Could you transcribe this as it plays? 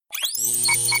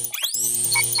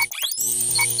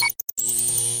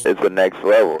it's the next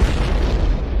level.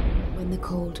 When the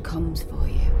cold comes for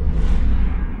you,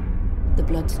 the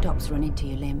blood stops running to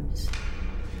your limbs.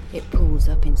 It pools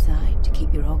up inside to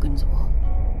keep your organs warm.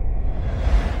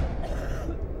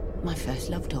 My first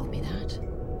love told me that.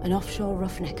 An offshore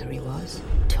roughnecker he was.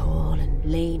 Tall and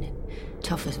lean and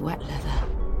tough as wet leather.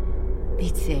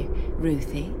 He'd say,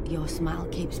 "Ruthie, your smile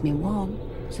keeps me warm,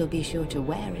 so be sure to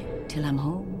wear it till I'm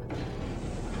home."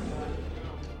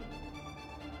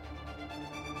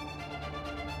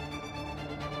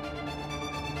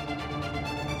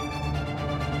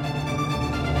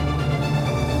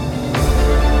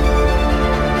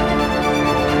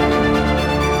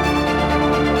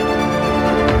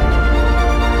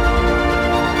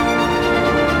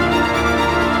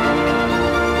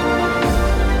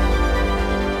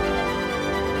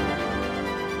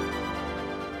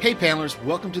 Hey panelers,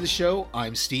 welcome to the show.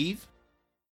 I'm Steve.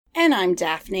 And I'm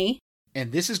Daphne.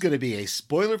 And this is going to be a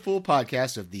spoiler-full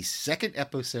podcast of the second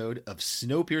episode of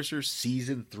Snowpiercer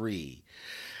Season 3.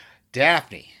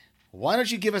 Daphne, why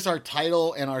don't you give us our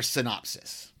title and our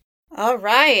synopsis? All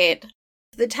right.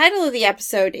 The title of the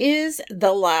episode is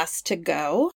The Last to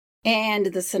Go.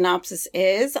 And the synopsis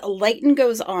is, Layton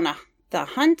goes on the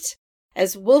hunt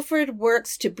as Wilfred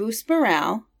works to boost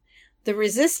morale. The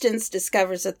Resistance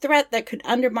discovers a threat that could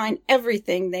undermine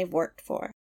everything they've worked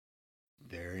for.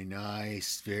 Very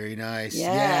nice. Very nice.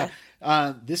 Yeah.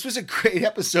 This was a great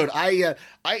episode. I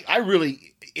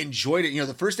really enjoyed it. You know,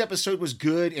 the first episode was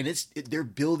good, and they're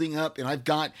building up, and I've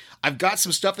got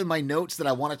some stuff in my notes that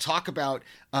I want to talk about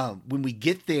when we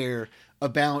get there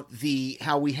about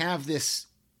how we have this.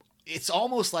 It's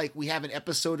almost like we have an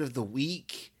episode of the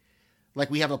week,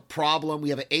 like we have a problem, we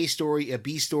have an A story, a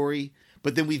B story.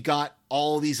 But then we've got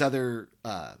all these other,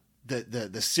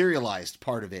 the serialized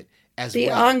part of it as well.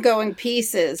 The ongoing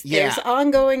pieces. Yeah. There's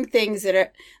ongoing things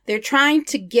that they're trying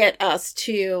to get us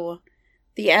to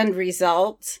the end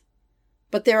result.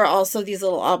 But there are also these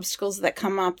little obstacles that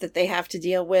come up that they have to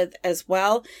deal with as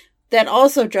well that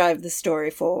also drive the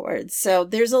story forward. So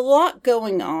there's a lot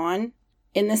going on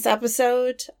in this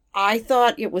episode. I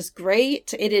thought it was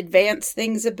great. It advanced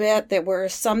things a bit. There were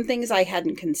some things I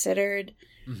hadn't considered.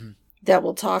 Mm-hmm. That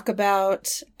we'll talk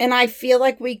about. And I feel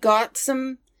like we got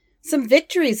some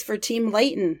victories for Team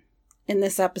Layton in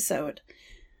this episode.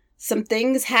 Some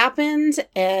things happened,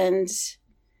 and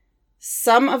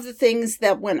some of the things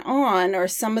that went on, or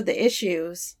some of the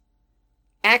issues,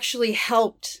 actually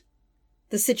helped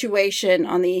the situation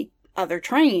on the other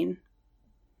train.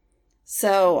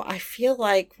 So I feel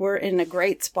like we're in a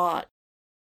great spot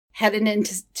heading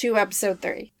into episode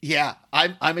 3. Yeah,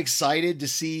 I'm excited to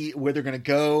see where they're going to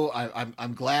go.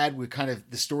 I'm glad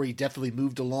the story definitely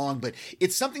moved along, but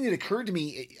it's something that occurred to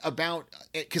me about,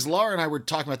 because Laura and I were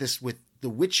talking about this with The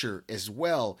Witcher as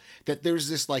well, that there's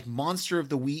this like monster of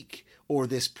the week or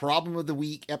this problem of the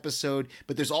week episode,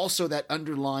 but there's also that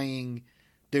underlying,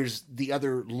 there's the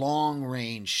other long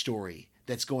range story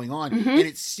that's going on. Mm-hmm. And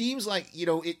it seems like, you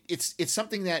know, it's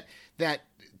something that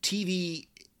TV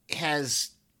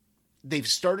they've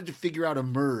started to figure out a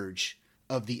merge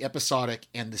of the episodic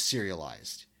and the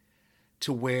serialized,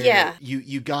 to where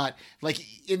you got, like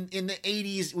in the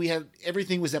 80s, we had,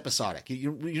 everything was episodic.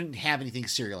 You didn't have anything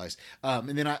serialized.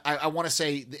 And then I want to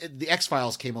say the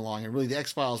X-Files came along, and really the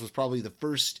X-Files was probably the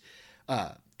first,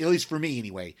 at least for me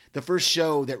anyway, the first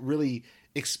show that really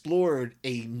explored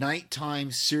a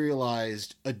nighttime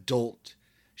serialized adult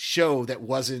show that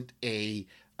wasn't a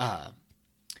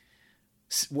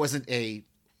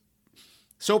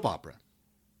soap opera.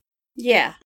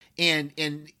 Yeah.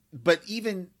 But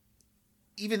even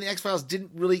the X-Files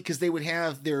didn't really, because they would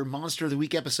have their Monster of the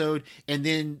Week episode, and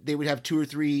then they would have 2 or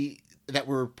 3 that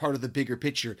were part of the bigger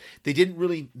picture. They didn't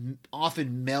really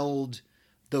often meld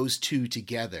those two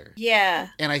together. Yeah.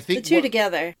 And I think the two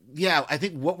together. Yeah. I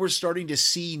think what we're starting to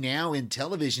see now in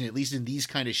television, at least in these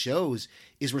kind of shows,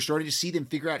 is we're starting to see them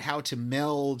figure out how to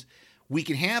meld. We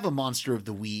can have a Monster of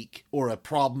the Week or a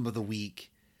Problem of the Week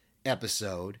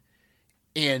episode,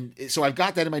 and so I've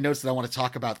got that in my notes that I want to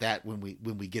talk about that when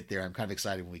we get there. I'm kind of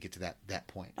excited when we get to that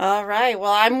point. All right.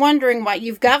 Well, I'm wondering what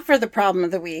you've got for the Problem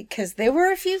of the Week, because there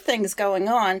were a few things going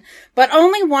on, but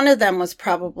only one of them was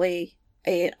probably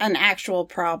an actual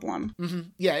problem. Mm-hmm.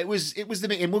 Yeah, it was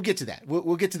the, and we'll get to that.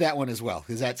 We'll get to that one as well,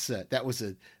 because that was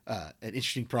an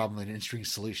interesting problem and an interesting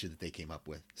solution that they came up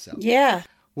with. So yeah.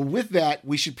 Well, with that,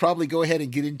 we should probably go ahead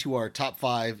and get into our top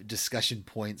 5 discussion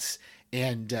points.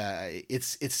 And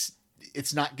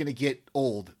it's not going to get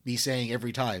old, me saying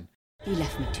every time, "He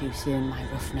left me too soon, my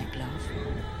roughneck love.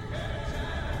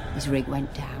 His rig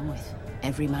went down with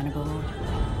every man aboard.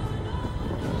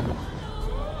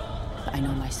 I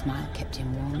know my smile kept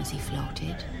him warm as he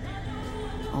floated,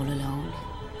 all alone.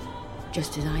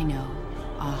 Just as I know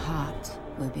our hearts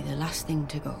will be the last thing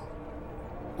to go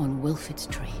on Wilford's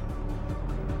train.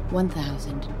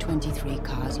 1,023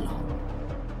 cars long.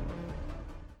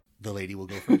 The lady will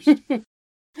go first.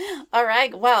 All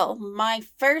right. Well, my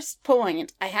first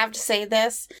point, I have to say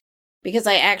this because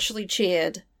I actually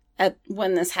cheered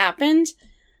when this happened.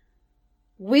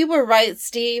 We were right,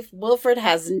 Steve. Wilford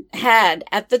had,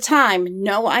 at the time,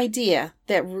 no idea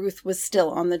that Ruth was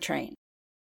still on the train.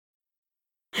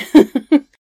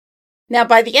 Now,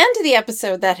 by the end of the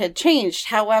episode, that had changed.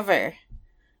 However,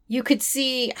 you could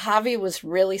see Javi was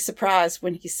really surprised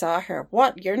when he saw her.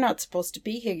 What? You're not supposed to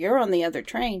be here. You're on the other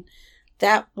train.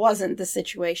 That wasn't the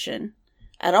situation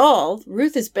at all.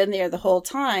 Ruth has been there the whole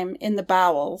time in the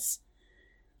bowels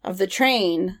of the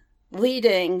train,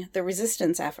 leading the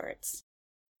resistance efforts.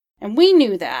 And we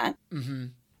knew that. Mm-hmm.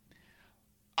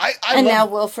 Now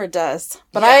Wilford does.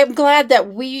 But yeah. I'm glad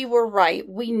that we were right.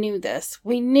 We knew this.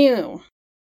 We knew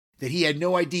that he had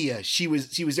no idea she was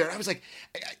there. And I was like,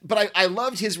 but I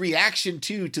loved his reaction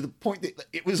too, to the point that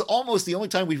it was almost the only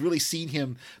time we've really seen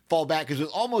him fall back.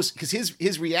 Because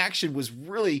his reaction was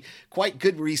really quite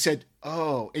good, where he said,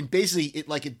 "Oh," and basically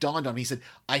it dawned on me. He said,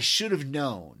 "I should have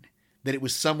known that it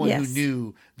was someone who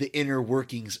knew the inner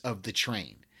workings of the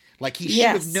train." Like he should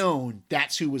have known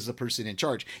that's who was the person in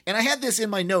charge. And I had this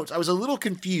in my notes. I was a little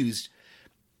confused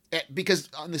because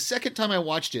on the second time I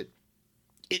watched it,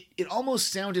 it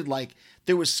almost sounded like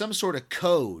there was some sort of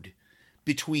code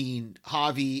between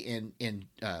Javi and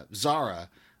Zara.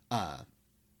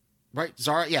 Right?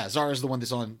 Zara? Yeah, Zara's the one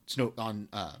that's on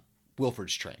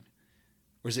Wilford's train.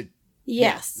 Or is it?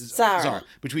 Yes, Zara.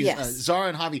 Between Zara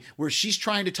and Javi, where she's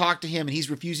trying to talk to him and he's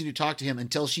refusing to talk to him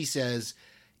until she says,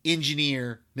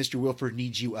 "Engineer, Mr. Wilford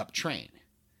needs you up train."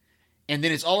 And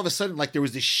then it's all of a sudden like there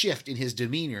was this shift in his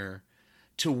demeanor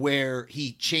to where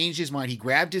he changed his mind. He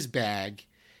grabbed his bag,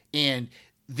 and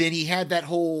then he had that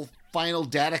whole final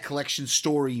data collection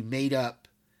story made up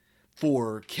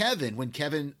for Kevin when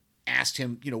Kevin asked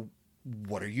him,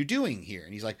 "What are you doing here?"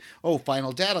 And he's like, "Oh,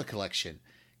 final data collection,"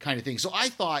 kind of thing. So I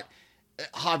thought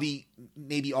Javi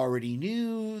maybe already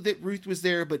knew that Ruth was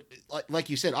there, but like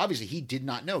you said, obviously he did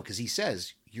not know, because he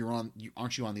says, aren't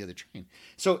you on the other train?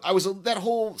 So that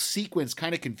whole sequence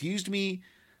kind of confused me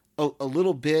a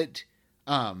little bit.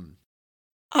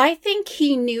 I think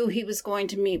he knew he was going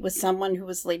to meet with someone who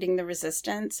was leading the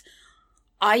resistance.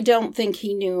 I don't think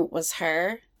he knew it was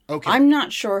her. Okay. I'm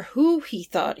not sure who he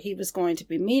thought he was going to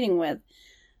be meeting with,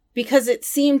 because it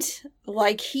seemed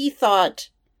like he thought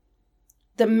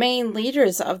the main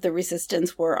leaders of the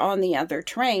resistance were on the other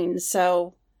train.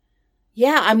 So,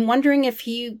 yeah, I'm wondering if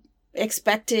he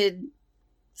expected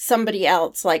somebody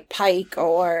else like Pike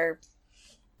or...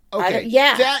 Okay.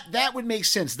 Yeah. That would make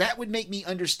sense. That would make me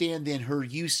understand then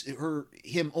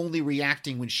him only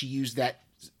reacting when she used that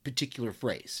particular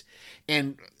phrase.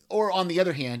 Or on the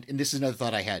other hand, and this is another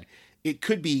thought I had, it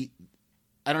could be,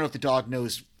 I don't know if the dog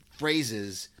knows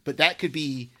phrases, but that could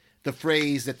be the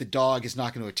phrase that the dog is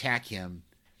not going to attack him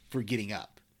for getting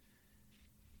up.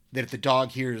 That if the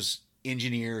dog hears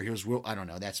engineer, hears Will, I don't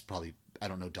know. That's probably, I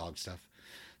don't know dog stuff.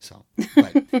 So,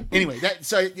 but anyway,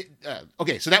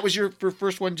 okay. So that was your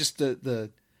first one, just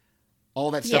the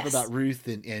all that stuff about Ruth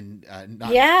and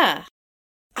not. Yeah.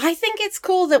 I think it's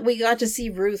cool that we got to see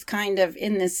Ruth kind of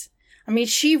in this. I mean,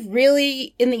 she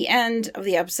really, in the end of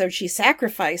the episode, she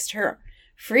sacrificed her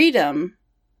freedom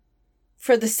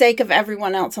for the sake of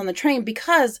everyone else on the train,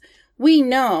 because we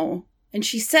know, and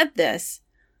she said this,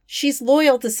 she's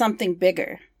loyal to something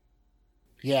bigger.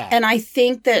 Yeah. And I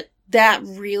think that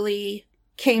really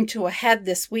came to a head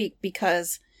this week,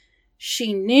 because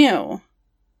she knew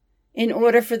in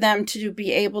order for them to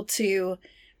be able to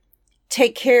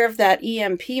take care of that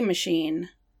EMP machine,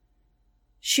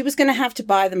 she was going to have to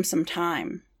buy them some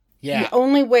time. Yeah. The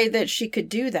only way that she could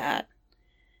do that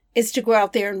is to go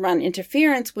out there and run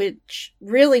interference, which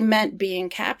really meant being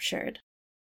captured.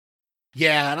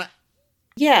 Yeah.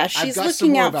 She's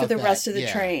looking out for the rest of the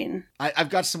train. I've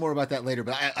got some more about that later,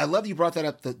 but I love you brought that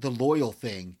up, the loyal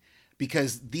thing,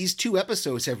 because these two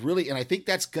episodes have really, and I think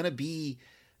that's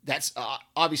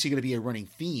obviously going to be a running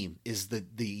theme, is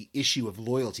the issue of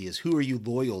loyalty, is who are you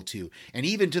loyal to? And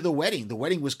even to the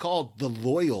wedding was called the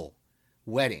Loyal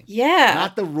Wedding. Yeah.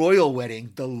 Not the royal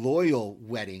wedding, the loyal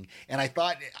wedding. And I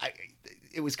thought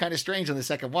it was kind of strange on the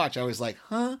second watch. I was like,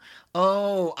 huh?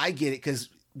 Oh, I get it. Because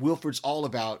Wilford's all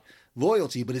about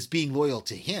loyalty, but it's being loyal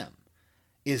to him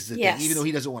is the thing. Even though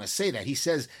he doesn't want to say that, he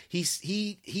says he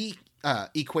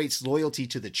equates loyalty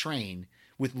to the train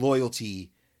with loyalty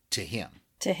to him.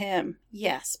 to him.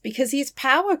 Yes, because he's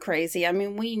power crazy. I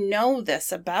mean, we know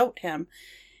this about him.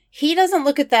 He doesn't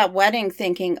look at that wedding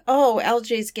thinking, oh,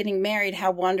 LJ's getting married,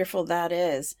 how wonderful that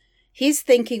is. He's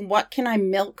thinking, what can I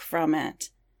milk from it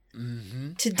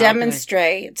to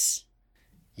demonstrate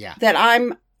that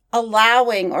I'm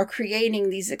allowing or creating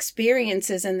these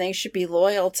experiences and they should be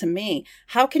loyal to me?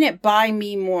 How can it buy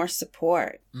me more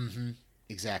support?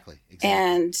 Exactly.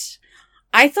 And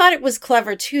I thought it was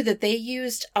clever, too, that they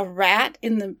used a rat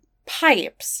in the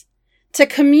pipes to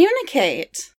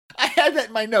communicate. I had that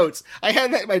in my notes. I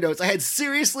had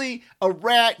seriously a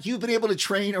rat. You've been able to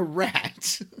train a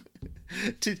rat.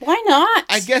 Why not?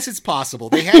 I guess it's possible.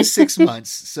 They had 6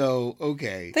 months, so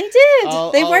okay. They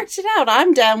did. They worked it out.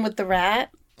 I'm down with the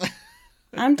rat.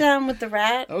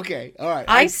 Okay, all right.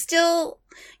 I'm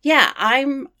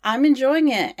enjoying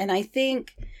it. And I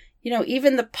think,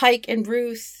 even the Pike and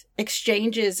Ruth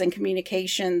exchanges and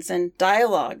communications and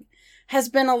dialogue has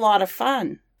been a lot of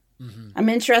fun. I'm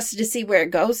interested to see where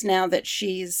it goes now that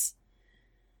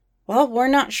we're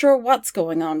not sure what's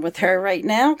going on with her right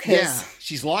now.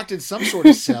 She's locked in some sort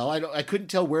of cell. I couldn't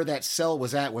tell where that cell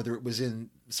was at, whether it was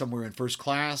in somewhere in first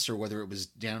class or whether it was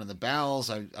down in the bowels.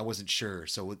 I wasn't sure.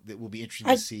 So it will be interesting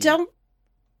to see.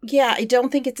 I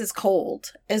don't think it's as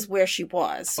cold as where she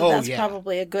was. So that's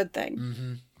probably a good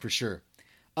thing. For sure.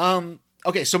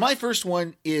 Okay, so my first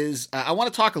one is I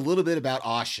want to talk a little bit about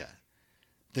Asha,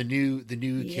 the new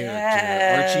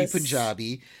character, Archie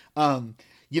Punjabi.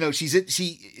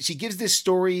 She gives this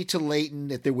story to Leighton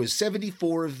that there was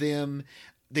 74 of them.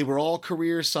 They were all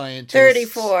career scientists.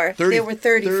 34. There were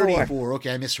 34. 34.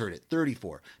 Okay, I misheard it.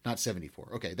 34, not 74.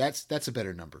 Okay, that's a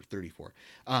better number. 34.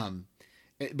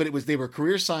 But they were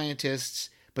career scientists,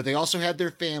 but they also had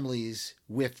their families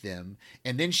with them.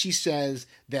 And then she says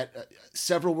that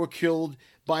several were killed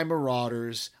by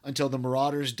marauders until the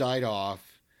marauders died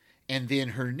off. And then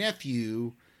her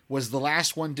nephew was the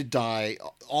last one to die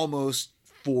almost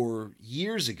 4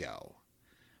 years ago.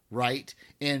 Right?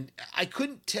 And I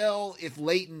couldn't tell if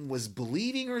Leighton was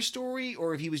believing her story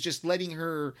or if he was just letting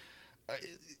her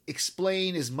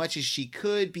explain as much as she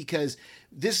could, because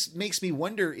this makes me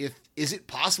wonder is it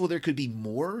possible there could be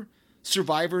more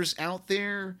survivors out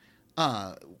there?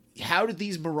 How did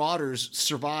these marauders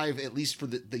survive, at least for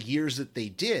the years that they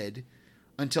did,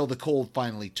 until the cold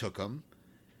finally took them?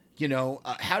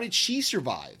 How did she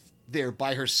survive there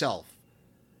by herself?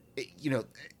 It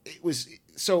was...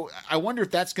 So I wonder if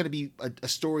that's going to be a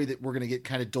story that we're going to get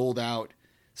kind of doled out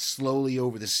slowly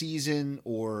over the season,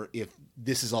 or if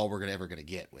this is all we're ever going to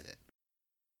get with it.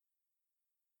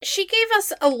 She gave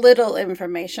us a little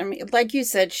information. I mean, like you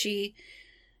said,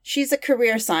 she's a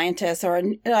career scientist, or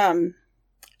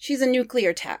she's a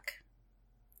nuclear tech.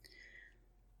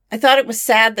 I thought it was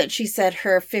sad that she said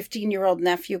her 15-year-old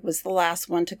nephew was the last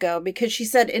one to go, because she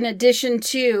said in addition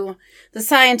to the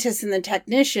scientists and the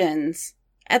technicians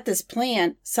at this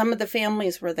plant, some of the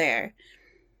families were there.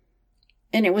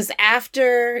 And it was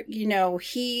after,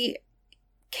 he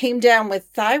came down with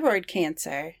thyroid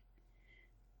cancer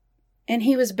and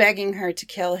he was begging her to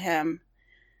kill him.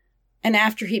 And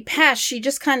after he passed, she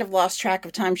just kind of lost track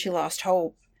of time. She lost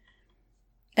hope.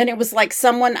 And it was like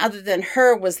someone other than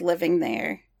her was living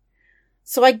there.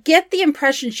 So I get the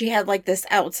impression she had like this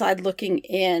outside looking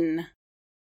in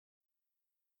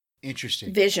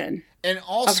vision and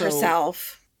also, of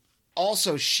herself.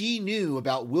 Also, she knew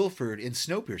about Wilford in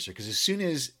Snowpiercer, because as soon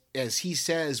as he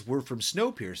says we're from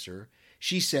Snowpiercer,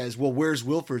 she says, well, where's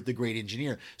Wilford, the great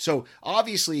engineer? So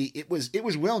obviously it was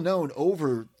well known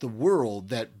over the world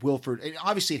that Wilford, and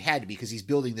obviously it had to be because he's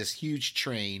building this huge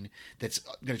train that's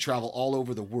going to travel all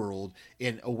over the world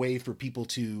in a way for people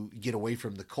to get away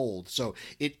from the cold. So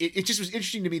it just was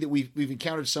interesting to me that we've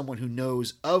encountered someone who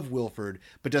knows of Wilford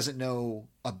but doesn't know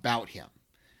about him.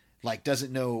 Like,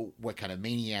 doesn't know what kind of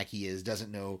maniac he is,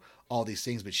 doesn't know all these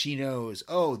things, but she knows,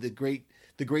 the great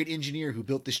engineer who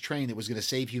built this train that was going to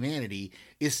save humanity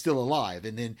is still alive.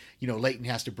 And then, Leighton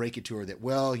has to break it to her that,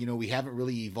 we haven't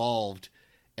really evolved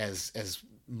as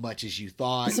much as you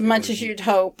thought. As much as you'd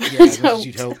hope. Yeah, as much as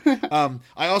you'd hope.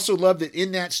 I also love that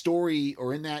in that story,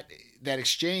 or in that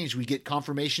exchange, we get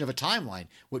confirmation of a timeline,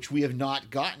 which we have not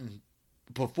gotten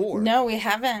before. No, we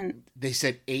haven't. They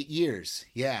said 8 years.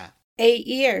 Yeah. 8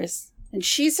 years. And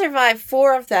she survived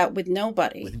 4 of that with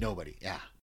nobody. Yeah.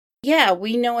 Yeah,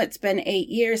 we know it's been 8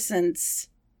 years since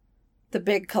the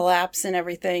big collapse and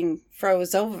everything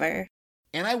froze over.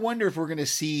 And I wonder if we're going to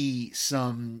see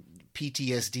some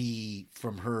PTSD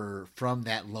from her from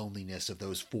that loneliness of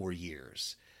those 4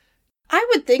 years. I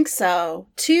would think so,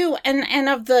 too. And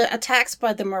of the attacks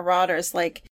by the marauders,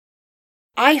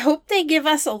 I hope they give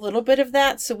us a little bit of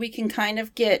that so we can kind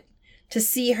of get to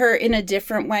see her in a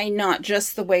different way, not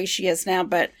just the way she is now,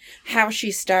 but how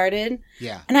she started.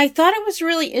 Yeah. And I thought it was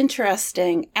really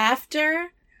interesting. After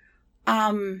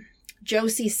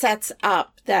Josie sets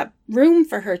up that room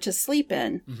for her to sleep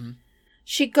in, Mm-hmm.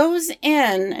 she goes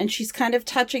in and she's kind of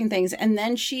touching things, and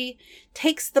then she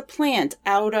takes the plant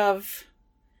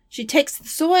she takes the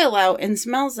soil out and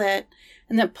smells it,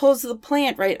 and then pulls the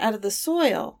plant right out of the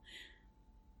soil.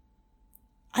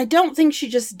 I don't think she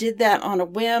just did that on a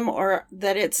whim, or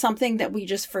that it's something that we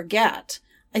just forget.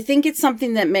 I think it's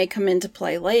something that may come into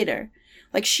play later.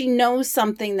 Like, she knows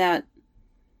something that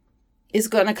is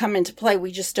going to come into play.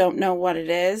 We just don't know what it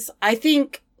is. I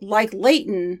think, like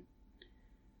Leighton,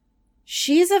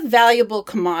 she's a valuable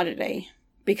commodity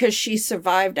because she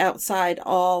survived outside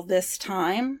all this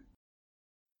time.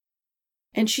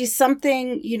 And she's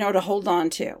something, to hold on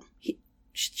to.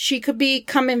 She could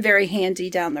come in very handy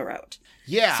down the road.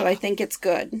 Yeah. So I think it's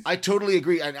good. I totally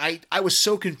agree. And I was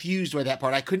so confused by that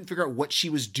part. I couldn't figure out what she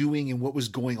was doing and what was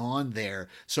going on there.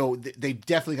 So they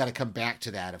definitely got to come back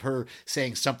to that, of her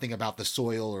saying something about the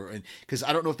soil, because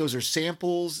I don't know if those are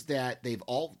samples that they've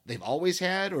always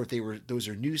had, or if those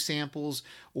are new samples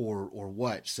or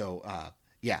what. So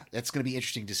yeah, that's going to be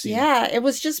interesting to see. Yeah, it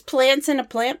was just plants in a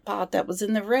plant pot that was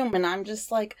in the room, and I'm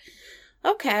just like,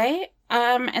 okay.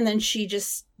 And then she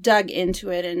just dug into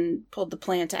it and pulled the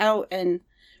plant out. And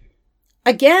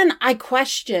again, I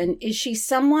question, is she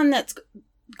someone that's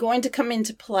going to come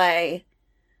into play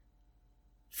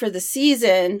for the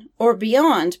season or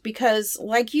beyond? Because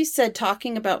like you said,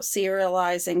 talking about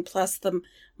serializing plus the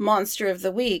monster of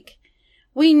the week,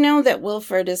 we know that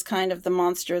Wilford is kind of the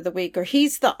monster of the week, or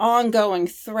he's the ongoing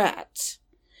threat.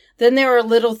 Then there are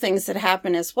little things that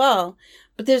happen as well.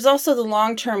 But there's also the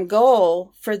long-term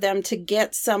goal for them to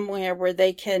get somewhere where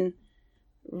they can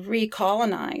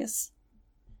recolonize.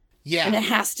 Yeah. And it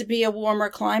has to be a warmer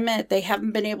climate. They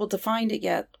haven't been able to find it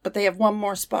yet, but they have one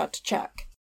more spot to check.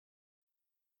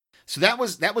 So that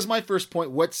was my first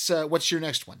point. What's your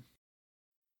next one?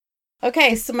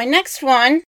 Okay, so my next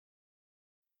one,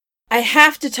 I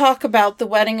have to talk about the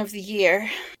wedding of the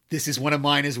year. This is one of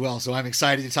mine as well, so I'm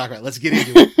excited to talk about it. Let's get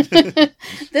into it.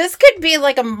 This could be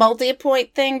like a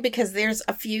multi-point thing because there's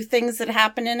a few things that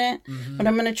happen in it, but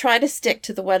I'm going to try to stick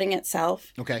to the wedding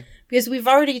itself. Okay. Because we've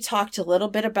already talked a little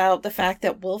bit about the fact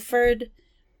that Wilford,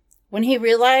 when he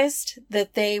realized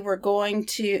that they were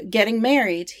getting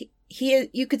married,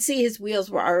 you could see his wheels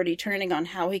were already turning on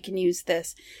how he can use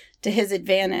this to his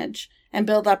advantage and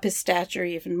build up his stature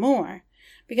even more.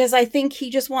 Because I think he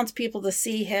just wants people to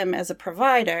see him as a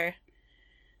provider.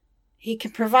 He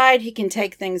can provide, he can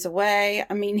take things away.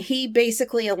 I mean, he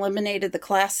basically eliminated the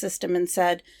class system and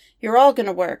said, you're all going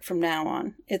to work from now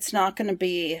on. It's not going to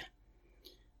be,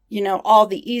 all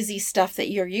the easy stuff that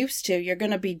you're used to. You're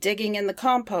going to be digging in the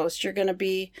compost. You're going to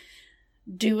be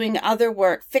doing other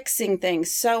work, fixing things,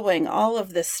 sewing, all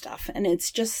of this stuff. And it's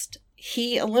just,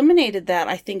 he eliminated that,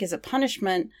 I think, as a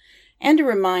punishment and a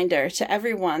reminder to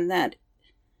everyone that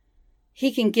he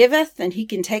can giveth and he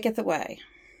can taketh away.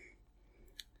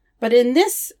 But in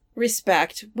this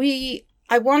respect,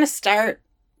 I want to start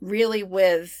really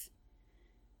with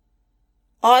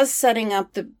Oz setting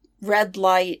up the red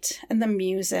light and the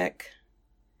music.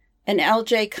 And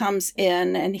LJ comes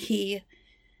in and he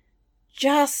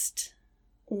just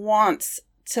wants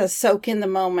to soak in the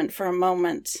moment for a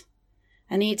moment.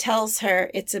 And he tells her,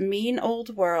 it's a mean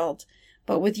old world,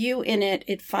 but with you in it,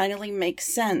 it finally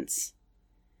makes sense.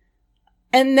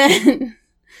 And then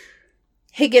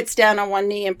he gets down on one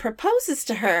knee and proposes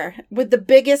to her with the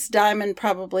biggest diamond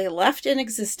probably left in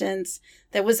existence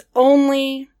that was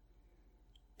only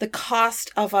the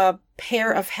cost of a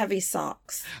pair of heavy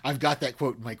socks. I've got that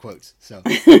quote in my quotes, so.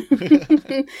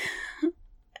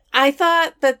 I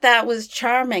thought that was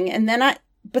charming.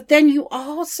 But then you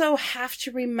also have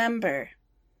to remember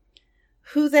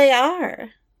who they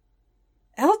are.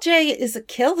 LJ is a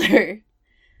killer.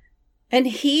 And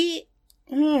he's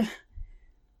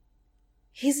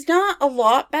not a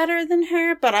lot better than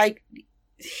her, but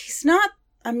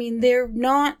they're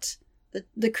not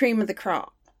the cream of the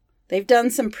crop. They've done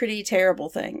some pretty terrible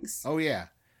things. Oh, yeah.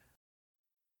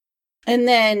 And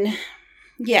then,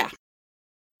 yeah.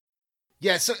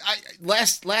 Yeah, so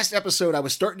last episode, I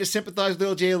was starting to sympathize with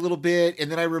LJ a little bit, and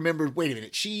then I remembered, wait a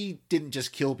minute, she didn't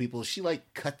just kill people, she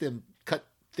cut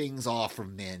things off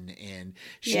from men, and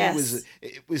she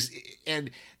and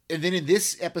then in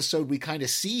this episode, we kind of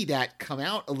see that come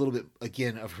out a little bit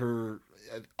again of her,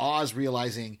 Oz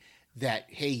realizing that,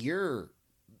 hey, you're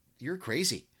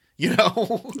crazy. you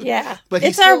know? Yeah. But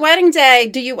it's our wedding day.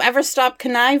 Do you ever stop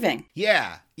conniving?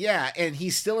 Yeah. Yeah. And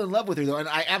he's still in love with her though. And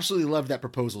I absolutely loved that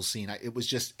proposal scene. It was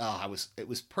just, it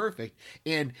was perfect.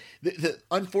 And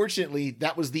unfortunately,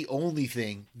 that was the only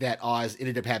thing that Oz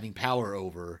ended up having power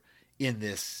over in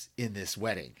this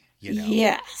wedding. You know?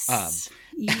 Yes.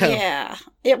 Yeah.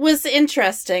 It was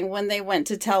interesting when they went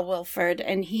to tell Wilford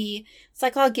and it's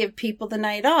like, I'll give people the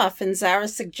night off. And Zara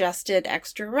suggested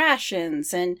extra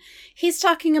rations. And he's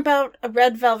talking about a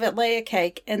red velvet layer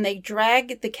cake. And they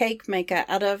drag the cake maker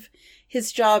out of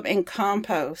his job in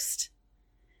compost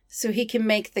so he can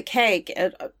make the cake,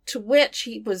 to which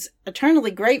he was eternally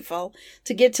grateful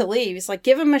to get to leave. He's like,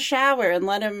 give him a shower and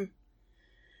let him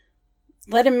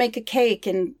make a cake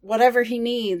and whatever he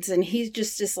needs. And he's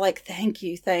just is like, thank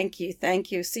you, thank you, thank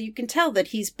you. So you can tell that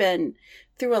he's been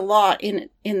through a lot in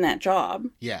that job.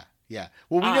 Yeah. Yeah.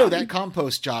 Well, we know that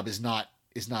compost job is not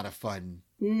a fun.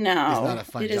 No,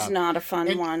 it is not a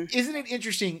fun one. Isn't it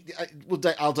interesting?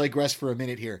 I'll digress for a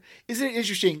minute here. Isn't it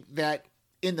interesting that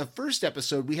in the first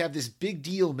episode, we have this big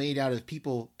deal made out of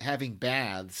people having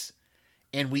baths,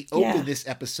 and we open this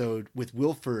episode with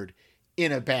Wilford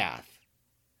in a bath.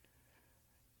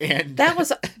 And that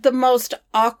was the most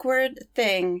awkward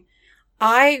thing.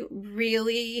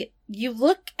 You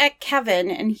look at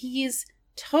Kevin and he's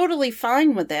totally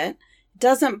fine with it.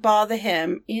 Doesn't bother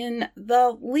him in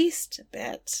the least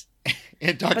bit.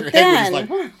 And Dr. Hedwig is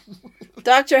like...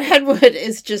 Dr. Hedwig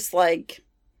is just like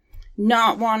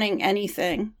not wanting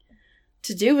anything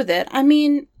to do with it. I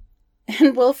mean,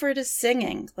 and Wilford is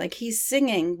singing. Like he's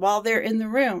singing while they're in the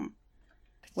room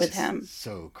with him.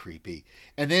 So creepy.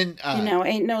 And then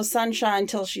ain't no sunshine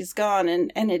till she's gone,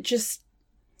 and it just,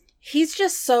 he's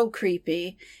just so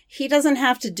creepy. He doesn't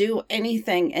have to do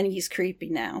anything and he's creepy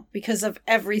now because of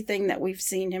everything that we've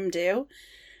seen him do.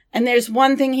 And there's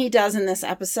one thing he does in this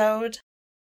episode.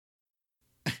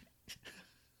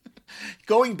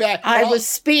 Going back, I was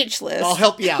speechless. I'll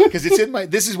help you out because it's in my.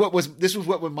 This was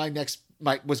what my next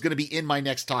was going to be in my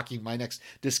next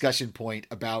discussion point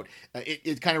about.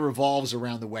 It kind of revolves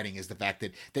around the wedding, is the fact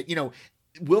that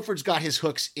Wilford's got his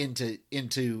hooks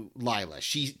into Lila.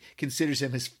 She considers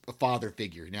him his father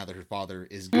figure now that her father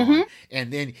is gone. Mm-hmm.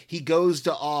 And then he goes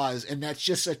to Oz, and that's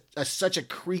just such a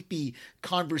creepy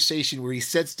conversation where he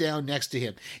sits down next to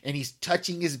him and he's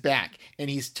touching his back and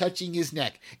he's touching his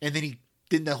neck, and then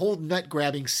the whole nut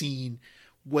grabbing scene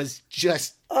was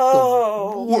just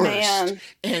the worst. Man.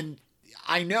 And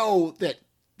I know that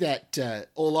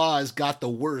Olaz got the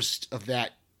worst of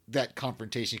that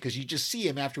confrontation because you just see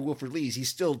him after Wilford leaves. He's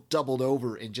still doubled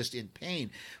over and just in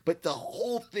pain. But the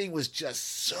whole thing was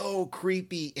just so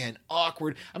creepy and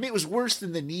awkward. I mean, it was worse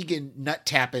than the Negan nut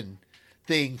tapping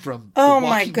thing from The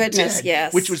Walking Dead,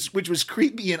 yes, which was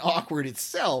creepy and awkward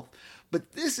itself.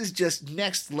 But this is just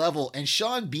next level. And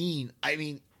Sean Bean, I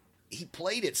mean, he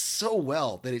played it so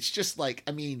well that it's just like,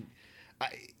 I mean,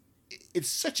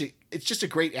 it's just a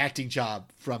great acting job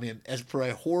from him as for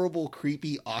a horrible,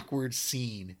 creepy, awkward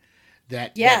scene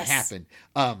that happened.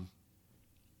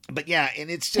 But yeah, and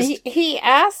it's just he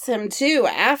asks him too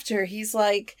after. He's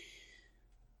like,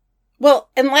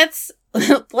 well, and let's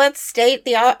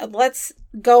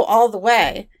go all the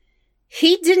way.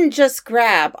 He didn't just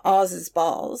grab Oz's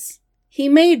balls. He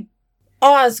made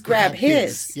Oz grab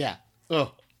his. Yeah.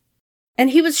 Oh. And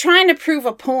he was trying to prove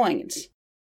a point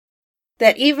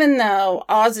that even though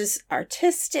Oz is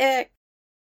artistic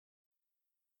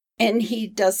and he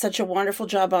does such a wonderful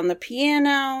job on the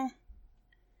piano,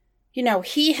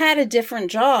 he had a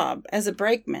different job as a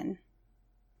brakeman.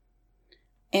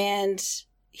 And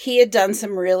he had done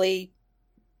some really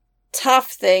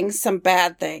tough things, some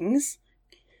bad things,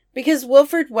 because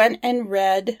Wilford went and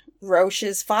read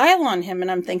Roche's file on him.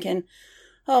 And I'm thinking,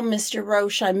 oh, Mr.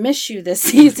 Roche, I miss you this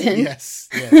season. Yes.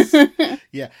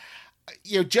 Yeah.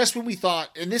 Just when we thought,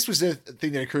 and this was a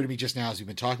thing that occurred to me just now as we've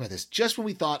been talking about this, just when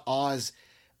we thought Oz,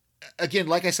 again,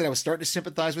 like I said, I was starting to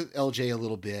sympathize with LJ a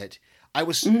little bit. I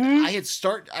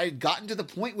had gotten to the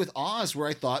point with Oz where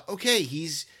I thought, okay,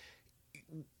 he's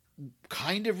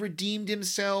kind of redeemed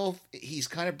himself. He's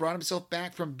kind of brought himself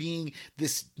back from being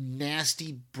this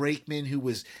nasty brakeman who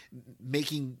was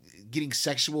getting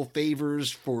sexual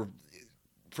favors from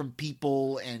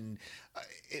people. And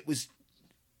it was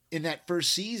in that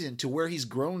first season to where he's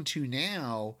grown to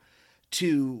now,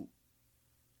 to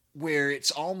where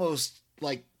it's almost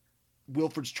like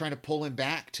Wilford's trying to pull him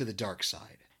back to the dark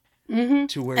side. Mm-hmm.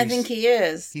 To where I think he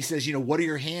is. He says, what are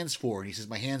your hands for? And he says,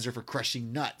 my hands are for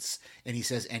crushing nuts. And he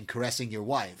says, and caressing your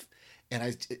wife.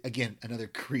 And again, another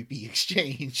creepy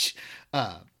exchange.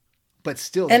 But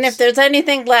still. And if there's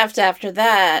anything left after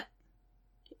that,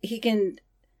 he can,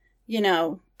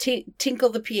 Tinkle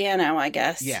the Piano, I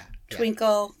guess. Yeah.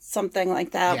 Twinkle, something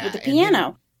like that, with the and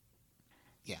piano.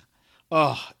 then,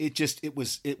 oh, it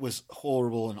was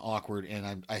horrible and awkward,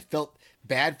 and I felt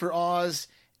bad for Oz,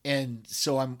 and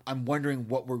so I'm wondering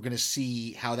what we're going to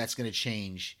see, how that's going to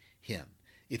change him,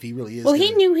 if he really is. Well,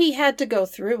 he knew he had to go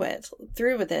through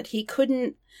with it. He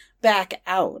couldn't back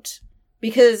out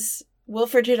because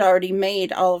Wilfred had already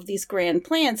made all of these grand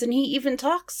plans, and he even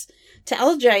talks to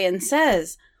LJ and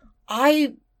says,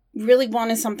 I really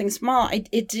wanted something small.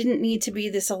 It didn't need to be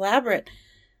this elaborate.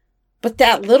 But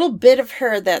that little bit of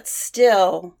her that's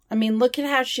still, I mean, look at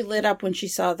how she lit up when she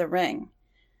saw the ring.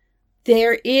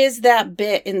 There is that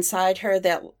bit inside her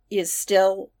that is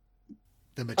still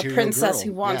the a princess girl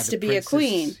who wants to be princess, a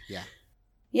queen. Yeah.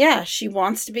 Yeah, she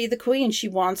wants to be the queen. She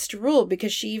wants to rule,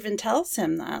 because she even tells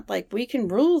him that, like, we can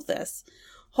rule this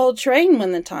whole train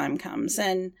when the time comes.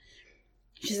 And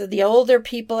she said, the older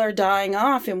people are dying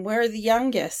off and we're the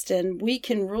youngest and we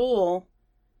can rule.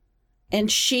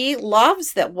 And she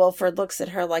loves that Wilfred looks at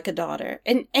her like a daughter.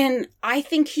 And I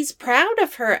think he's proud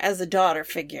of her as a daughter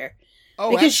figure. Oh,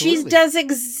 because absolutely. she does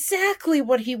exactly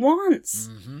what he wants.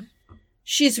 Mm-hmm.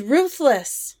 She's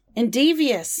ruthless and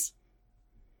devious.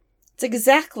 It's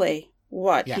exactly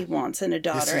what he wants in a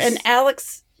daughter. And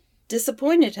Alex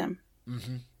disappointed him.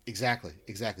 Mm-hmm. Exactly.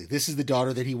 This is the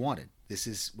daughter that he wanted. This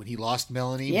is when he lost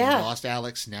Melanie, when he lost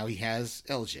Alex, now he has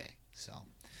LJ. So.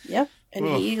 Yep. And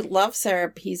he loves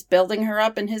her. He's building her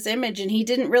up in his image, and he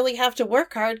didn't really have to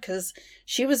work hard because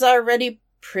she was already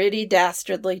pretty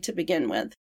dastardly to begin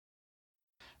with.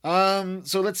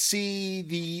 So let's see.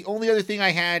 The only other thing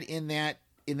I had in that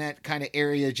kind of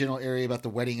area, general area about the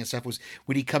wedding and stuff, was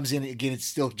when he comes in again. It's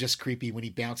still just creepy when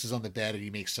he bounces on the bed and he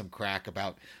makes some crack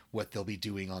about what they'll be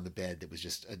doing on the bed. That was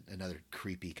just another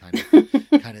creepy kind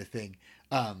of thing.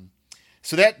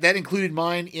 So that included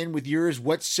mine in with yours.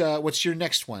 What's your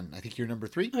next one? I think you're number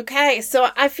 3. Okay, so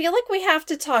I feel like we have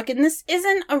to talk, and this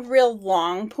isn't a real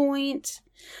long point,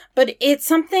 but it's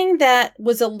something that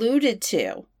was alluded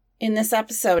to in this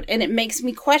episode, and it makes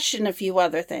me question a few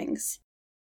other things.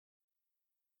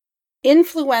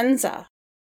 Influenza.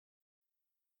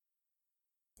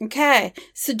 Okay,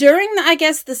 so during,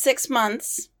 the 6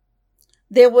 months,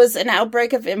 there was an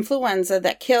outbreak of influenza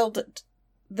that killed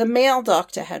the male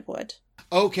Dr. Hedwood.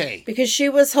 Okay. Because she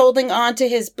was holding on to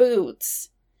his boots.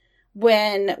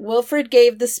 When Wilfred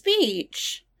gave the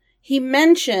speech, he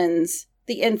mentions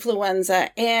the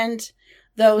influenza and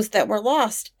those that were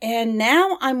lost. And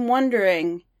now I'm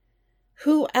wondering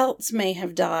who else may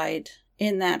have died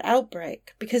in that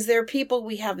outbreak, because there are people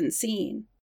we haven't seen.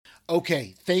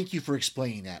 Okay, thank you for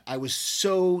explaining that. I was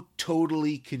so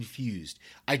totally confused.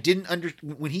 I didn't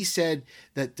when he said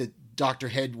that the Dr.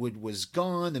 Hedwood was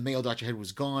gone, the male Dr. Hedwood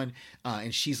was gone,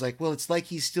 and she's like, well, it's like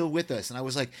he's still with us. And I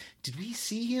was like, did we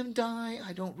see him die?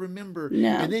 I don't remember. No,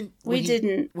 and then we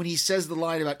didn't. When he says the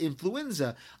line about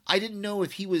influenza, I didn't know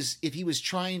if he was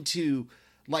trying to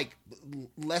like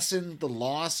lessen the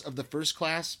loss of the first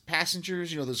class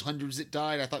passengers, those hundreds that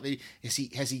died. I thought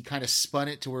has he kind of spun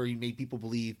it to where he made people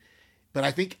believe. But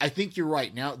I think you're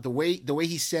right. Now the way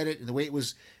he said it and the way it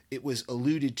was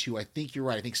alluded to, I think you're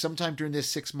right. I think sometime during this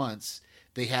 6 months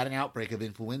they had an outbreak of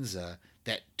influenza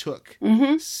that took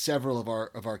several of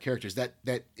our characters.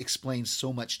 That explains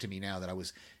so much to me now that I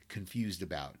was confused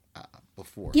about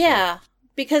before. Yeah,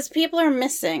 because people are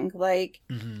missing. Like,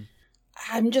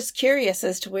 I'm just curious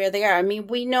as to where they are. I mean,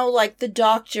 we know like the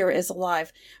doctor is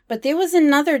alive, but there was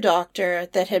another doctor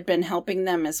that had been helping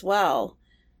them as well.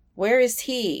 Where is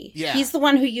he? Yeah. He's the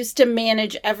one who used to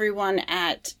manage everyone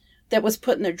that was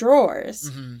put in the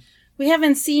drawers. Mm-hmm. We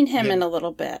haven't seen him in a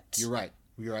little bit. You're right.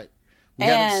 We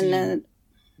haven't seen.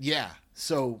 Yeah.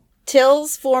 So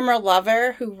Till's former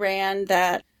lover, who ran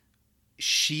that.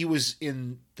 She was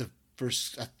in the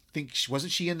first. I think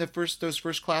wasn't she in those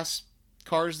first class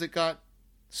cars that got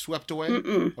swept away?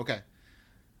 Mm-mm. Okay.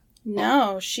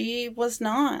 No, she was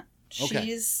not. Okay.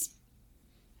 She's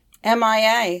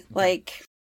MIA. Like.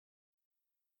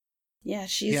 Yeah,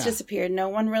 she's disappeared. No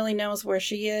one really knows where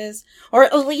she is. Or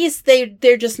at least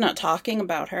they're just not talking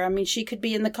about her. I mean, she could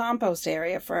be in the compost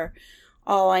area for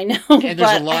all I know. And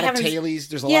there's a lot of tailies.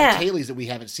 There's a lot of tailies that we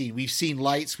haven't seen. We've seen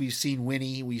Lights, we've seen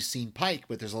Winnie, we've seen Pike,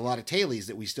 but there's a lot of tailies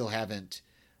that we still haven't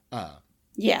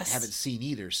seen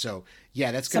either. So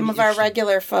yeah, that's some of our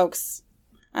regular folks.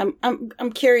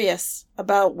 I'm curious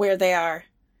about where they are.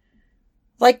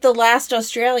 Like the last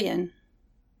Australian.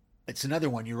 It's another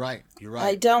one. You're right.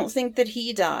 I don't think that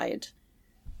he died.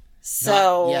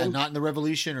 So not in the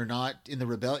Revolution or not in the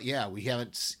Rebellion. Yeah, we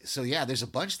haven't. So yeah, there's a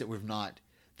bunch that we've not.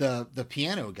 The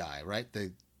piano guy, right?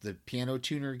 The piano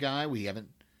tuner guy. We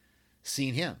haven't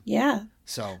seen him. Yeah.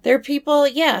 So There are people,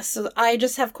 so I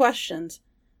just have questions.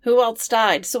 Who else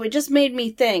died? So it just made me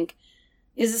think,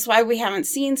 is this why we haven't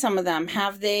seen some of them?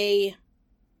 Have they,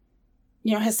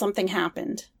 has something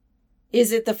happened?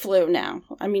 Is it the flu now?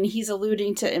 I mean, he's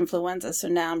alluding to influenza, so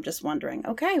now I'm just wondering,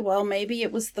 okay, well, maybe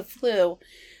it was the flu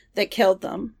that killed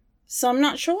them. So I'm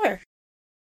not sure.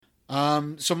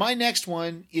 So my next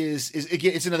one is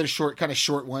again, it's another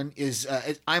short one, is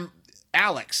I'm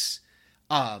Alex.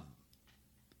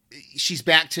 She's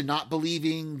back to not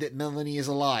believing that Melanie is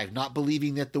alive, not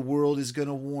believing that the world is going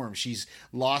to warm. She's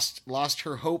lost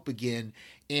her hope again.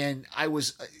 And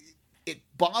it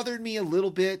bothered me a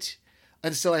little bit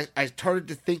until I started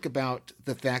to think about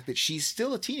the fact that she's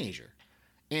still a teenager.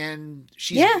 And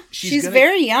she's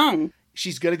very young.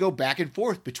 She's going to go back and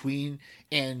forth between,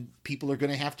 and people are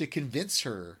going to have to convince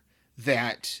her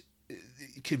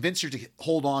to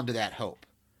hold on to that hope.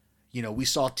 We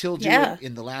saw Till do it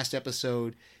in the last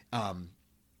episode.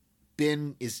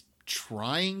 Ben is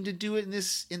trying to do it in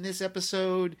this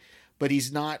episode, but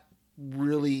he's not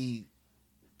really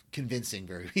convincing.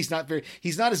 He's not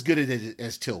as good at it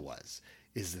as Till was,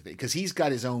 is the thing, because he's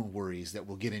got his own worries that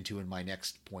we'll get into in my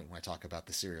next point when I talk about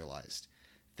the serialized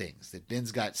things. That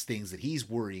Ben's got things that he's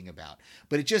worrying about,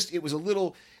 but it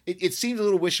seemed a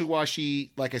little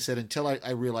wishy-washy, like I said, until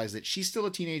I realized that she's still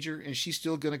a teenager and she's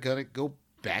still gonna go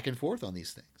back and forth on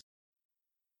these things.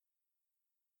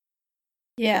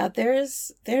 Yeah,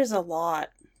 there's a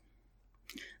lot.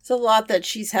 It's a lot that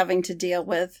she's having to deal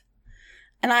with.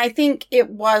 And I think it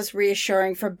was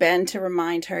reassuring for Ben to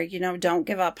remind her, don't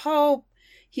give up hope.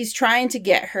 He's trying to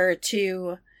get her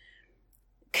to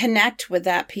connect with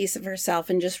that piece of herself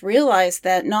and just realize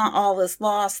that not all is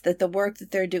lost, that the work that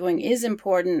they're doing is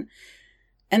important,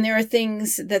 and there are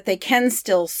things that they can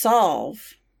still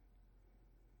solve.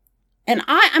 And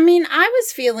I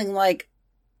was feeling like,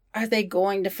 are they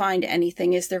going to find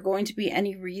anything? Is there going to be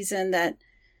any reason that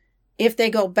if they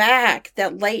go back,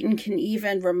 that Leighton can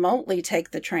even remotely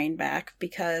take the train back?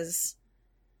 Because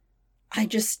I'm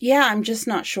just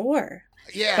not sure.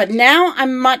 Yeah. But now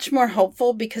I'm much more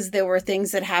hopeful because there were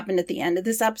things that happened at the end of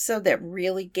this episode that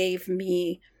really gave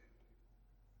me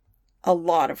a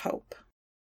lot of hope.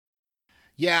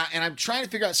 Yeah, and I'm trying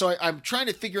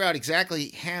to figure out exactly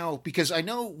how, because I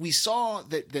know we saw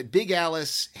that Big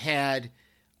Alice had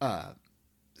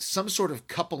some sort of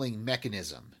coupling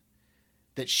mechanism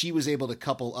that she was able to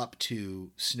couple up to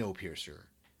Snowpiercer.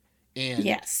 And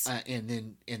yes.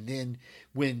 And then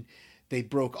when they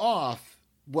broke off,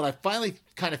 what I finally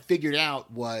kind of figured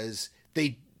out was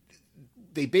they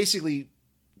basically,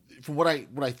 from what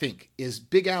I think, is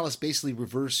Big Alice basically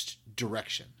reversed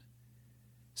direction.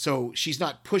 So she's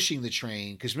not pushing the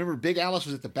train, because remember, Big Alice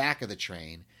was at the back of the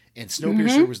train and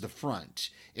Snowpiercer was the front.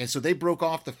 And so they broke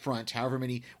off the front, however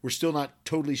many, we're still not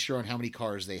totally sure on how many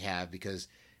cars they have, because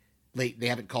they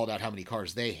haven't called out how many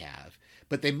cars they have.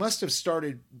 But they must have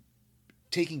started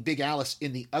taking Big Alice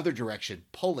in the other direction,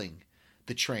 pulling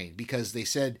the train, because they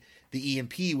said the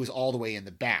EMP was all the way in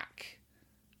the back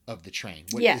of the train.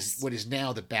 What is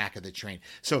now the back of the train.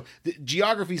 So the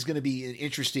geography is going to be an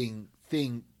interesting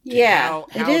thing. How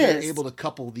they're able to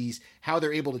couple these, how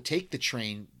they're able to take the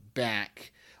train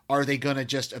back. Are they going to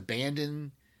just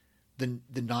abandon the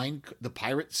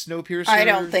pirate Snowpiercer? I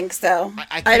don't think so.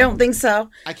 I don't think so.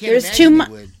 I can't imagine they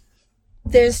would.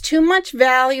 There's too much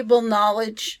valuable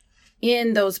knowledge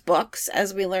in those books,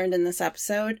 as we learned in this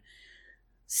episode.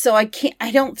 So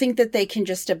I don't think that they can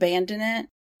just abandon it.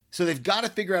 So they've got to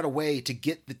figure out a way to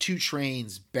get the two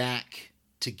trains back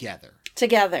together.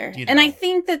 And I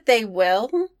think that they will.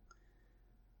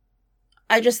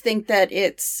 I just think that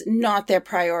it's not their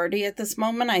priority at this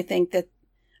moment. I think that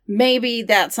maybe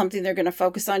that's something they're going to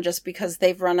focus on just because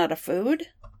they've run out of food.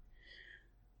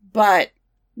 But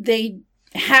they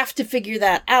have to figure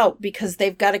that out because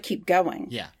they've got to keep going.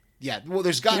 Yeah. Yeah. Well,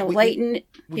 there's got Leighton.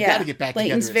 We've got to get back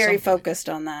Leighton's together. very focused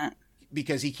on that.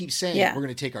 Because he keeps saying, we're going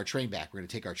to take our train back. We're going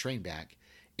to take our train back.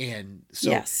 And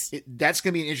so that's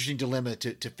going to be an interesting dilemma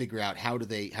to figure out how do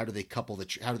they couple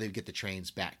how do they get the trains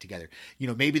back together?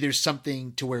 Maybe there's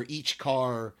something to where each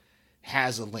car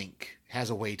has a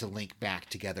way to link back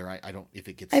together. I don't, if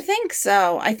it gets. I think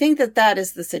so. I think that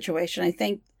is the situation. I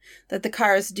think that the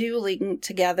cars do link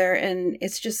together, and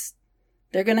it's just,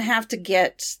 they're going to have to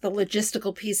get the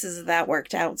logistical pieces of that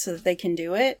worked out so that they can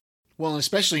do it. Well,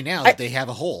 especially now that they have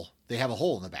a hole. They have a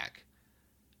hole in the back.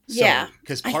 So,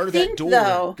 because part of that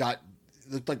door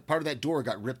looked like part of that door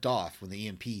got ripped off when the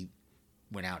EMP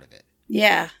went out of it.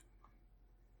 Yeah.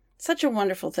 Such a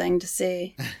wonderful thing to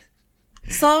see.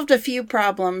 Solved a few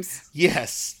problems.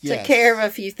 Yes. Took care of a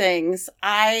few things.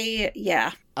 I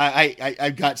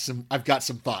I've got some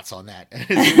thoughts on that.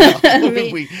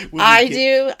 Well.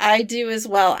 I do as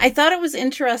well. I thought it was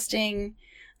interesting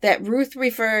that Ruth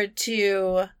referred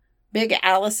to Big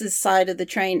Alice's side of the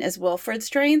train as Wilfred's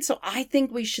train, so I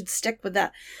think we should stick with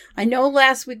that. I know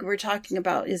last week we were talking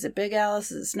about, is it Big Alice,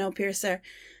 is it Snowpiercer?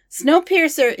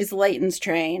 Snowpiercer is Leighton's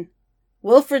train.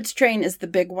 Wilfred's train is the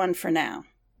big one for now.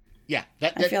 Yeah,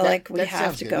 I feel like we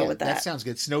have to go with that. That sounds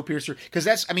good. Snowpiercer,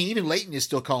 because even Leighton is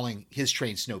still calling his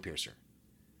train Snowpiercer.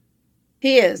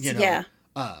 He is, yeah.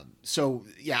 So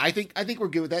yeah, I think we're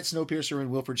good with that. Snowpiercer and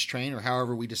Wilfred's train, or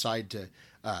however we decide to.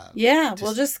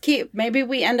 We'll just keep. Maybe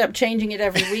we end up changing it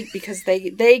every week because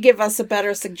they give us a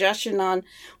better suggestion on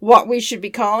what we should be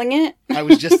calling it. I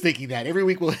was just thinking that every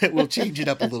week we'll change it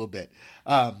up a little bit.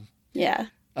 Yeah.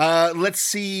 Let's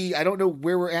see. I don't know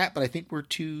where we're at, but I think we're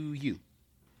to you.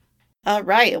 All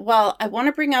right. Well, I want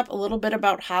to bring up a little bit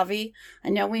about Javi. I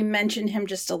know we mentioned him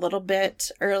just a little bit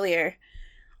earlier.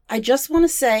 I just want to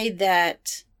say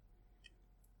that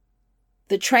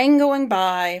the train going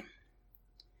by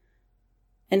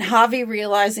and Javi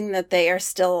realizing that they are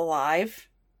still alive,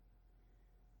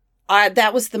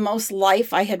 that was the most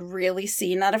life I had really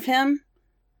seen out of him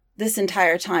this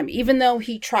entire time, even though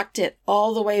he trucked it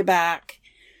all the way back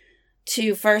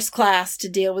to first class to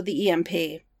deal with the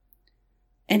EMP.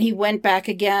 And he went back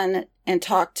again and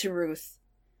talked to Ruth.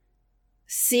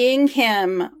 Seeing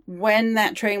him when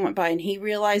that train went by and he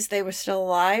realized they were still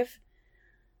alive,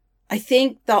 I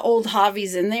think the old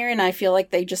Javi's in there and I feel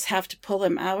like they just have to pull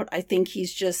him out. I think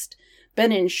he's just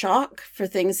been in shock for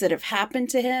things that have happened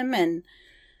to him, and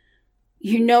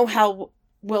you know how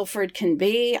Wilfred can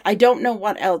be. I don't know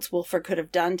what else Wilfred could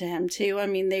have done to him too. I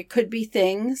mean, there could be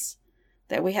things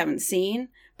that we haven't seen,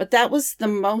 but that was the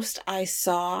most I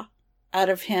saw out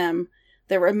of him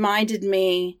that reminded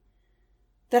me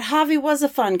that Javi was a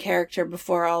fun character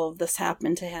before all of this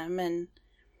happened to him. And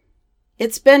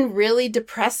it's been really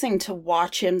depressing to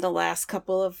watch him the last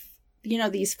couple of,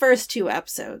 these first 2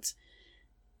 episodes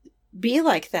be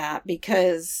like that,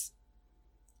 because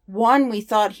one, we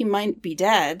thought he might be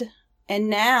dead, and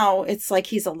now it's like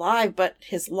he's alive, but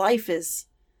his life is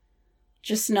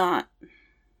just not.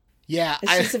 Yeah,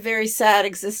 it's just a very sad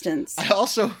existence. I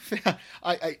also,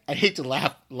 I hate to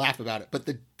laugh about it, but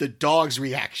the dog's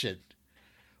reaction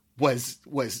was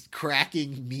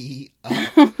cracking me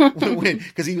up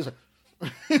because he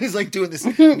was like doing this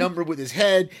number with his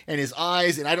head and his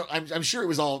eyes, and I'm sure it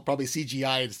was all probably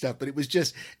CGI and stuff, but it was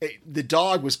just the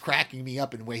dog was cracking me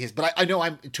up in ways. But I know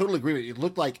I'm totally agree with you. It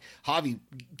looked like Javi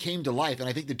came to life, and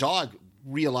I think the dog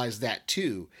realized that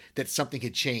too, that something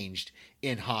had changed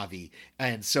in Javi.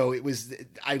 And so it was,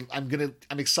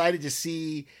 I'm excited to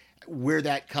see where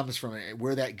that comes from,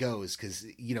 where that goes. Cause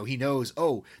he knows,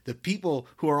 the people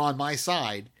who are on my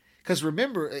side, cause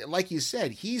remember, like you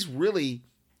said, he's really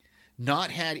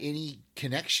not had any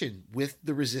connection with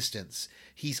the resistance.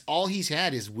 All he's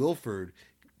had is Wilfred,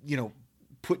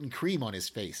 putting cream on his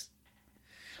face.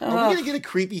 Are we going to get a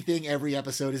creepy thing every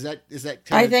episode? Is that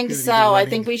I think so. I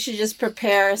think we should just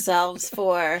prepare ourselves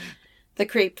for the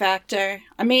creep factor.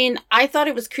 I mean, I thought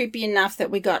it was creepy enough that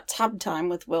we got tub time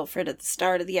with Wilfred at the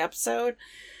start of the episode.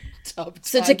 So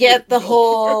to get the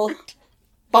whole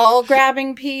ball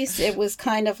grabbing piece, it was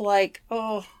kind of like,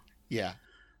 yeah,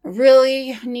 I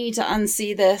really need to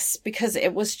unsee this, because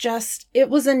it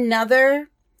was another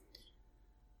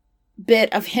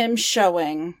bit of him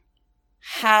showing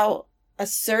how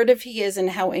assertive he is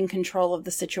and how in control of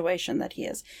the situation that he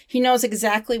is. He knows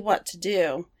exactly what to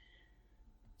do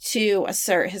to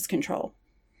assert his control.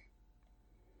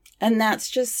 And that's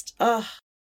just,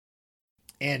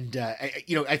 And,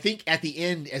 I think at the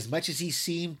end, as much as he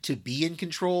seemed to be in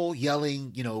control,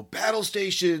 yelling, battle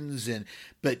stations,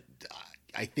 but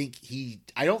I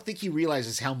don't think he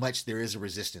realizes how much there is a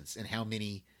resistance and how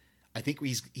many. I think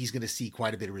he's going to see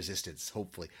quite a bit of resistance,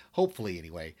 hopefully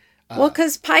anyway. Well,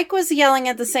 because Pike was yelling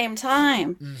at the same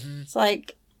time. Mm-hmm. It's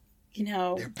like,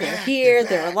 they're here,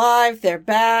 they're alive, they're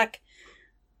back.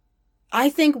 I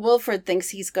think Wilfred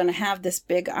thinks he's going to have this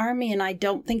big army, and I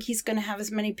don't think he's going to have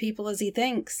as many people as he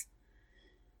thinks.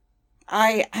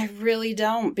 I really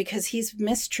don't, because he's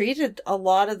mistreated a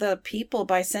lot of the people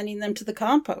by sending them to the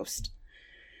compost.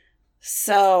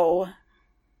 So,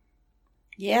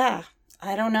 yeah,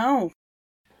 I don't know.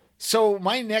 So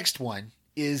my next one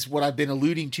is what I've been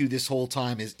alluding to this whole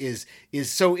time is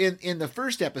so in the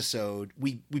first episode,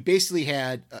 we basically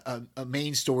had a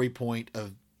main story point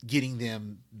of getting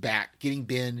Ben back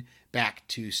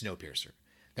to Snowpiercer.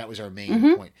 That was our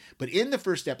main point. But in the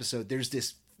first episode,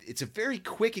 it's a very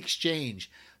quick exchange,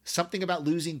 something about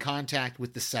losing contact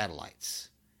with the satellites.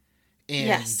 And,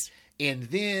 yes. And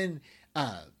then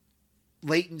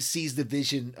Leighton sees the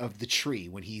vision of the tree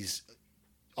when he's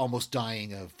almost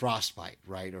dying of frostbite,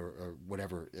 right? Or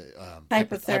whatever.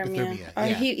 Hypothermia. Or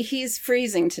yeah. He's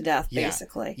freezing to death,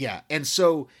 basically. Yeah. And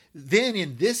so then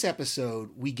in this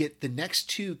episode, we get the next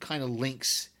two kind of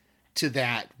links to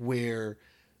that where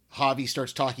Javi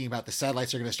starts talking about the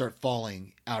satellites are going to start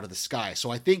falling out of the sky. So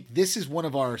I think this is one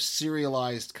of our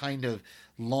serialized kind of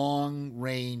long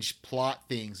range plot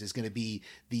things is going to be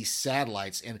these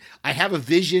satellites. And I have a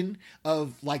vision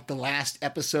of like the last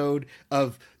episode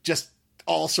of just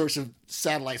all sorts of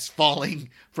satellites falling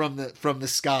from the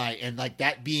sky, and like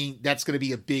that's going to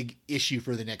be a big issue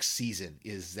for the next season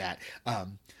is that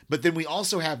but then we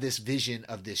also have this vision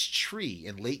of this tree,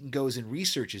 and Leighton goes and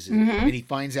researches it, and he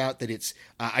finds out that it's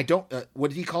what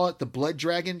did he call it, the blood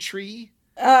dragon tree?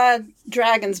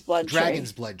 Dragon's blood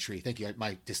tree. Thank you.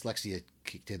 My dyslexia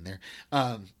kicked in there.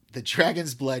 The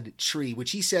dragon's blood tree,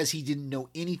 which he says he didn't know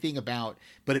anything about,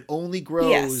 but it only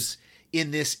grows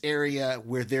in this area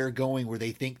where they're going, where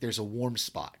they think there's a warm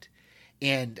spot.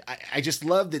 And I just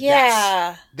love that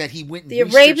that he went and the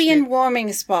Arabian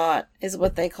warming spot is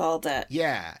what they called it.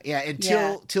 Yeah. And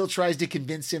Till tries to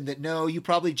convince him that no, you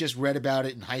probably just read about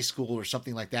it in high school or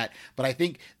something like that. But I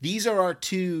think these are our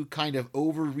two kind of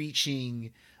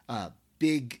overreaching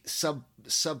big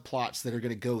subplots that are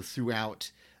going to go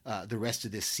throughout the rest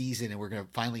of this season, and we're going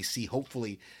to finally see,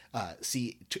 hopefully,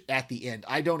 at the end.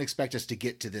 I don't expect us to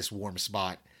get to this warm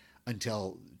spot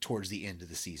until towards the end of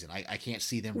the season. I can't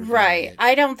see them. Right.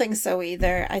 I don't think so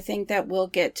either. I think that we'll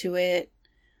get to it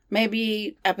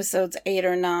maybe episodes 8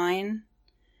 or 9,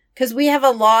 because we have a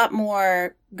lot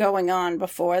more going on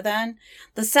before then.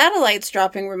 The satellites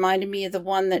dropping reminded me of the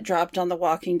one that dropped on The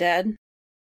Walking Dead.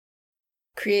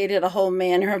 Created a whole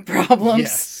manner of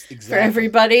problems for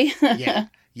everybody. Yeah.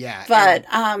 But,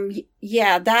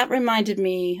 that reminded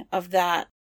me of that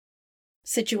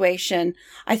situation.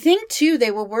 I think, too,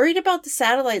 they were worried about the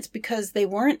satellites because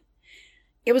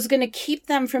it was going to keep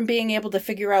them from being able to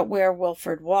figure out where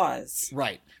Wilford was.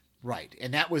 Right.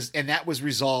 And that was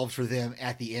resolved for them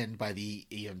at the end by the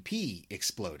EMP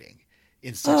exploding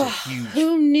in such a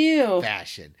huge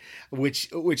fashion,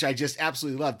 which I just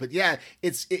absolutely love. But yeah,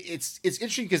 it's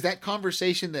interesting because that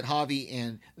conversation that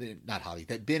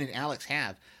that Ben and Alex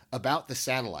have about the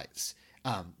satellites,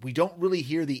 we don't really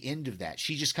hear the end of that.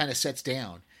 She just kind of sets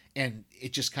down and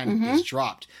it just kind of is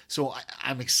dropped. So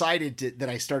I'm excited that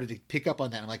I started to pick up on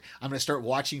that. I'm like, I'm going to start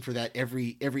watching for that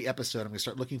every episode. I'm going to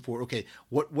start looking for, okay,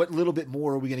 what little bit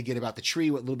more are we going to get about the tree?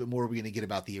 What little bit more are we going to get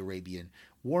about the Arabian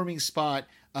warming spot?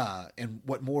 And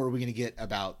what more are we going to get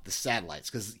about the satellites?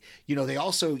 Because, they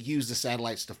also use the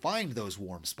satellites to find those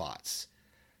warm spots.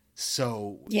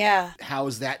 So how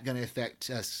is that going to affect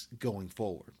us going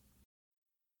forward?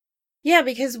 Yeah,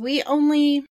 because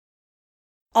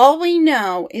all we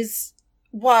know is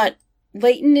what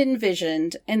Leighton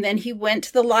envisioned, and then he went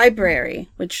to the library,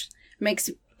 which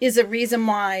is a reason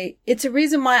why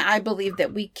I believe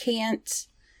that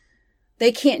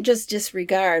they can't just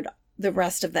disregard the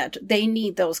rest of that. They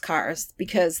need those cars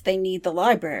because they need the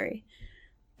library.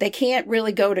 They can't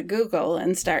really go to Google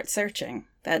and start searching.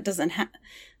 That doesn't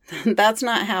that's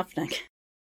not happening.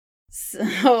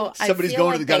 So somebody's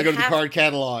got to go to the card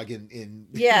catalog and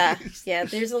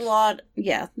there's a lot.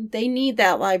 Yeah, they need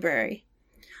that library.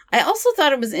 I also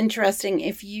thought it was interesting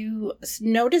if you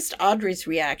noticed Audrey's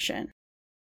reaction.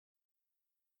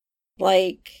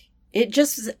 Like,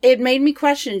 it made me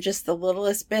question just the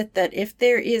littlest bit that if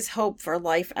there is hope for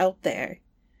life out there,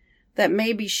 that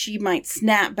maybe she might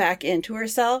snap back into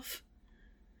herself.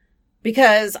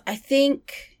 Because I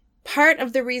think part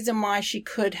of the reason why she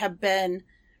could have been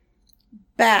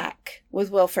back with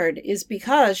Wilford is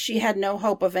because she had no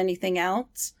hope of anything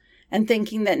else and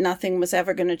thinking that nothing was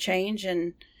ever going to change,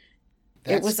 and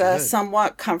it was a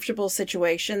somewhat comfortable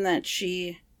situation that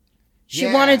she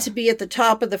wanted to be at the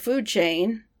top of the food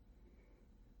chain.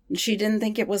 She didn't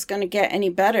think it was going to get any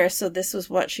better, so this was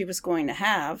what she was going to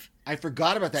have. I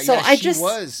forgot about that. So she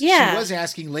was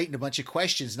asking Leighton a bunch of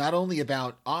questions, not only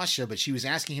about Asha, but she was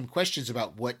asking him questions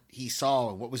about what he saw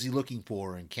and what was he looking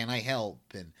for and can I help?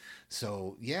 And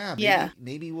so,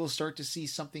 maybe we'll start to see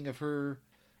something of her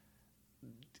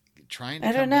trying to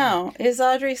I don't know. Back. Is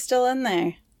Audrey still in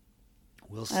there?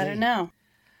 We'll see. I don't know.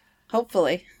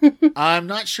 Hopefully. I'm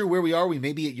not sure where we are. We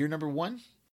may be at your number 1.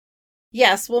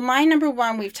 Yes, well, my number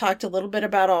 1 we've talked a little bit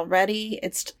about already.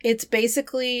 It's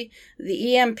basically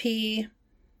the EMP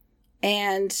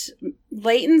and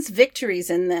Leighton's victories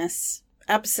in this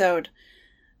episode.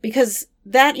 Because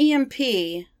that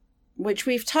EMP, which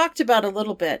we've talked about a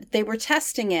little bit, they were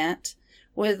testing it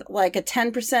with like a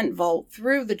 10% volt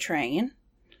through the train,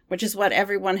 which is what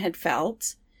everyone had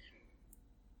felt.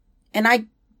 And I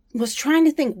was trying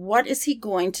to think, what is he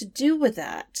going to do with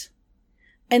that?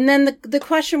 And then the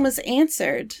question was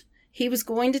answered. He was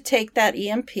going to take that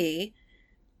EMP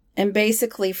and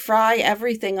basically fry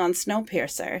everything on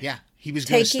Snowpiercer. Yeah, he was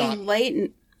going to stop.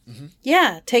 Leighton. Mm-hmm.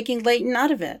 Yeah, taking Leighton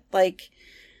out of it. Like,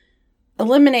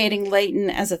 eliminating Leighton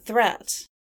as a threat.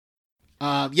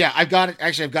 Yeah, I've got it.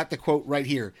 Actually, I've got the quote right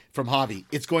here from Javi.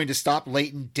 It's going to stop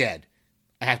Leighton dead.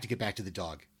 I have to get back to the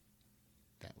dog.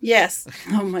 Yes.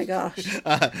 Oh my gosh.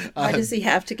 Why does he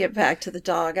have to get back to the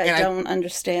dog? I don't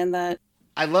understand that.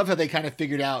 I love how they kind of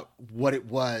figured out what it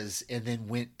was and then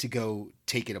went to go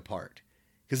take it apart.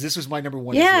 Because this was my number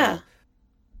one as well.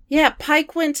 Yeah,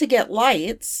 Pike went to get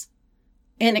Lights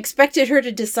and expected her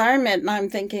to disarm it. And I'm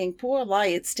thinking, poor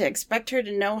Lights, to expect her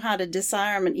to know how to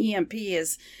disarm an EMP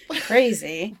is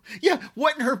crazy. Yeah,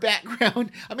 what in her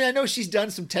background? I mean, I know she's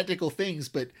done some technical things,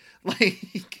 but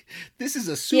like, this is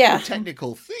a super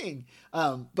technical thing.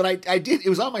 But I did, it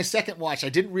was on my second watch. I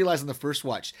didn't realize on the first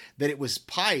watch that it was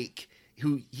Pike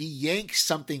who he yanked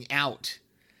something out.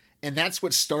 And that's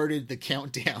what started the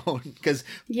countdown. Because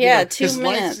 2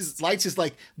 minutes. Lights is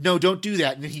like, no, don't do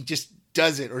that. And then he just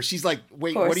does it. Or she's like,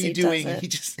 wait, what are you doing? And he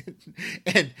just,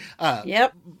 and,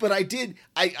 but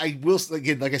I will,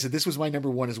 again, like I said, this was my number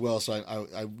one as well. So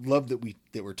I love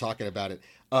that we're talking about it.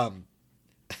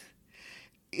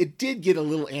 It did get a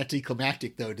little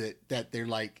anticlimactic though, that they're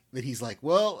like, that he's like,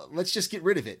 well, let's just get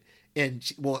rid of it. And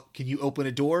well, can you open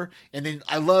a door? And then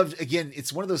I loved, again,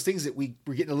 it's one of those things that we're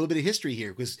getting a little bit of history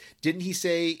here, because didn't he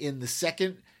say in the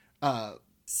second revolt?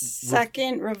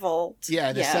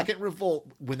 Yeah, the second revolt,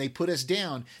 when they put us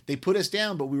down,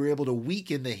 but we were able to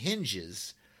weaken the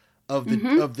hinges of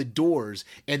the doors,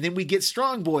 and then we get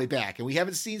Strong Boy back, and we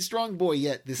haven't seen Strong Boy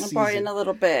yet this season. Probably in a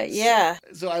little bit, yeah.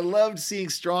 So I loved seeing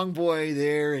Strong Boy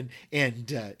there,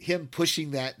 and him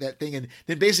pushing that thing, and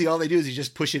then basically all they do is you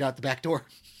just push it out the back door.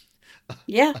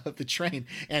 Of the train,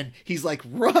 and he's like,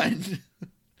 run.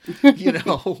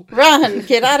 Run,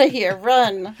 get out of here,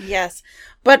 run. Yes,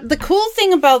 but the cool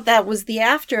thing about that was the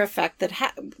after effect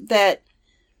that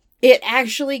it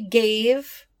actually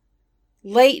gave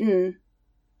Leighton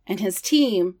and his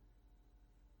team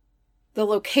the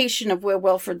location of where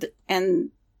Wilford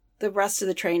and the rest of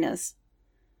the train is,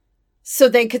 so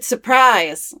they could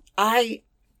surprise. It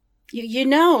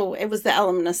was the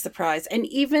element of surprise, and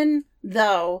even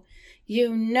though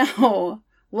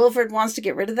Wilford wants to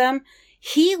get rid of them,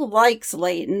 he likes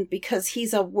Leighton because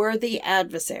he's a worthy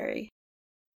adversary.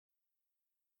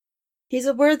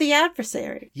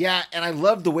 Yeah, and I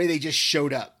love the way they just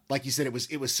showed up. Like you said, it was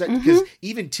such, because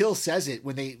even Till says it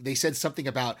when they said something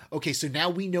about, okay, so now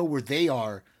we know where they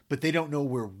are, but they don't know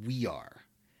where we are.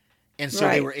 And so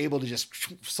they were able to just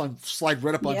slide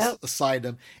right up on beside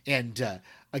them. And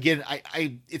again,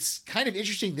 I it's kind of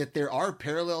interesting that there are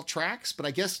parallel tracks, but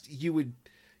I guess you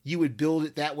would build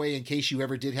it that way in case you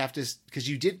ever did have to, because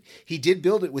he did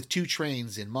build it with two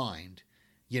trains in mind,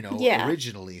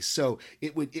 originally. So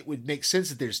it would make sense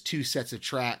that there's two sets of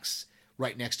tracks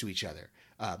right next to each other.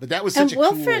 But that was such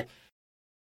cool.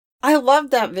 I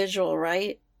loved that visual,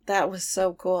 right? That was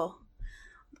so cool.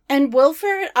 And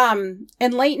Wilford,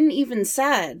 and Leighton even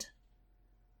said,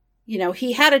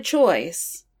 he had a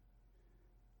choice.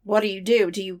 What do you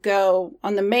do? Do you go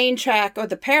on the main track or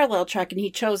the parallel track? And he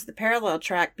chose the parallel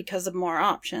track because of more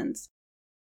options.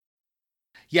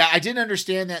 Yeah, I didn't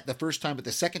understand that the first time, but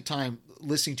the second time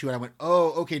listening to it, I went,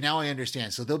 oh, okay, now I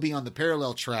understand. So they'll be on the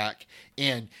parallel track,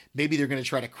 and maybe they're going to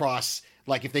try to cross,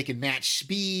 like if they can match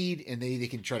speed, and they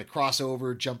can try to cross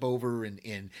over, jump over, and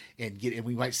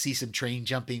we might see some train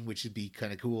jumping, which would be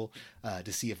kind of cool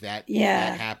to see if that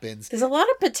happens. There's a lot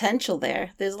of potential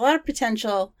there.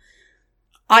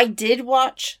 I did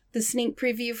watch the sneak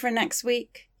preview for next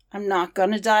week. I'm not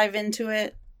going to dive into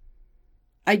it.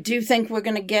 I do think we're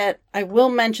going to get, I will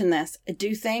mention this, I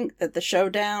do think that the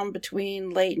showdown between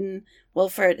Leighton,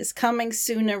 Wilford is coming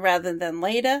sooner rather than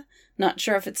later. Not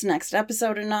sure if it's next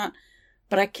episode or not,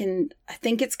 but I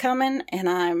think it's coming, and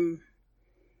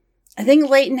I think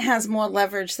Leighton has more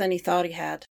leverage than he thought he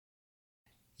had.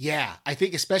 Yeah, I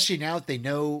think especially now that they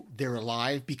know they're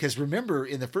alive, because remember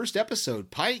in the first episode,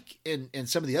 Pike and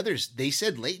some of the others, they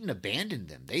said Leighton abandoned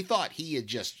them. They thought he had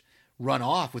just run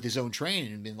off with his own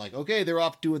train and been like, okay, they're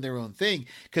off doing their own thing.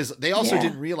 Because they also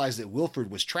didn't realize that Wilford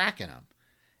was tracking them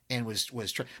and was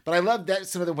but I love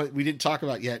that's another one we didn't talk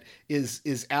about yet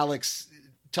is Alex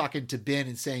talking to Ben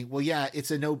and saying, well, yeah, it's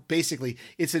a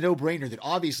no-brainer that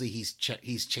obviously he's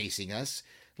chasing us.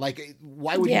 Like,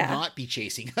 why would he not be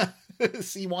chasing us?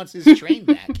 He wants his train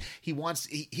back. He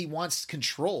wants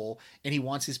control, and he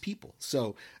wants his people.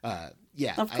 So,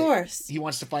 yeah, of course, he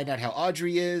wants to find out how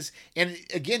Audrey is. And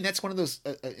again, that's one of those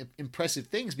impressive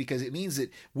things, because it means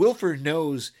that Wilford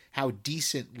knows how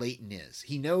decent Leighton is.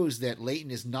 He knows that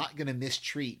Leighton is not going to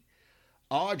mistreat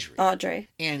Audrey,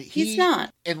 and he's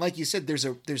not. And like you said,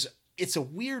 it's a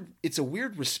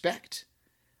weird respect.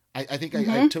 I think I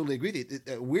totally agree with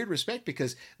you. A weird respect,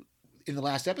 because in the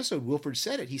last episode, Wilford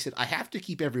said it. He said, I have to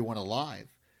keep everyone alive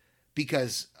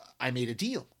because I made a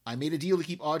deal. I made a deal to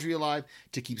keep Audrey alive,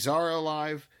 to keep Zara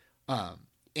alive.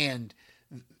 And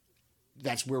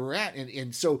that's where we're at.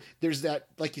 And so there's that,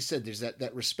 like you said, there's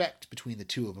that respect between the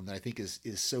two of them that I think is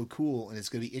so cool. And it's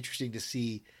going to be interesting to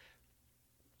see,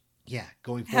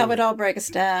 going forward. How it all breaks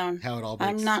down.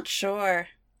 I'm not sure.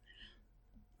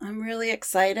 I'm really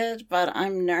excited, but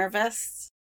I'm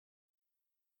nervous.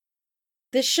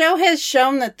 The show has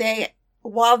shown that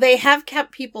while they have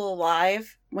kept people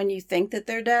alive when you think that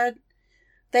they're dead,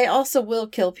 they also will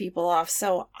kill people off.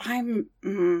 So I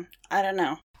don't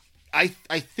know. I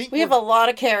think we have a lot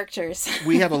of characters.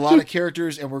 We have a lot of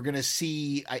characters, and we're going to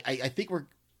see, I think we're,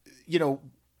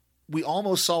 we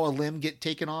almost saw a limb get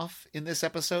taken off in this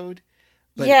episode.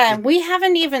 But we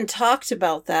haven't even talked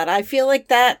about that. I feel like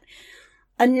that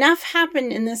enough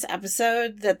happened in this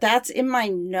episode that's in my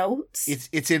notes.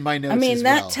 It's in my notes. I mean, as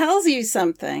that well. tells you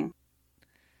something.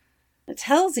 It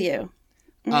tells you.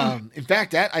 In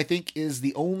fact, that I think is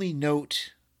the only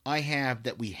note I have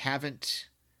that we haven't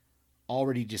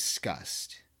already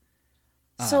discussed.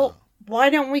 So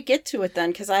why don't we get to it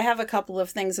then? Because I have a couple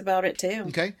of things about it too.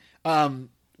 Okay.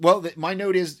 Well, my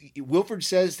note is Wilford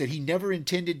says that he never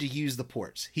intended to use the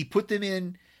ports. He put them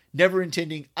in, never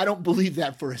intending. I don't believe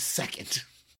that for a second.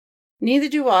 Neither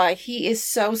do I. He is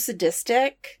so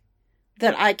sadistic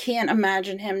that I can't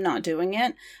imagine him not doing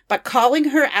it. But calling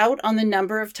her out on the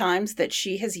number of times that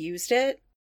she has used it.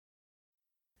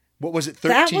 What was it, 13?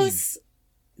 That was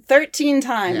 13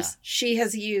 times she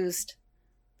has used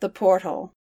the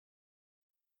porthole.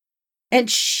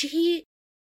 And she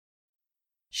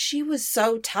was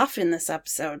so tough in this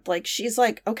episode. Like, she's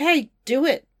like, okay, do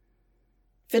it.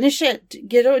 Finish it.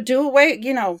 Do away,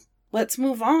 let's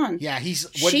move on. Yeah,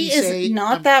 she is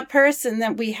not that person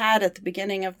that we had at the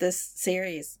beginning of this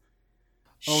series.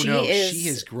 She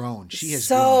has grown. She has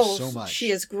grown so much. She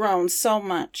has grown so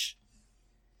much.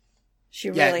 She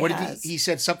really has. He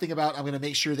said something about, I'm going to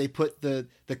make sure they put the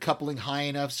coupling high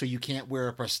enough so you can't wear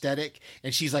a prosthetic.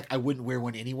 And she's like, I wouldn't wear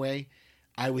one anyway.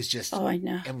 I was just, I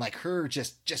know. And like her,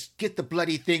 just get the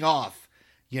bloody thing off,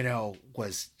 do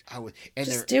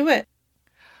it.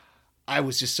 I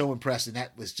was just so impressed, and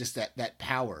that was just that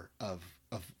power of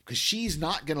because she's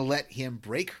not going to let him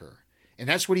break her, and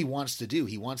that's what he wants to do.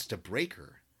 He wants to break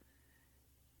her,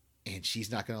 and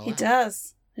she's not going to allow it. He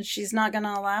does, and she's not going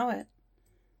to allow it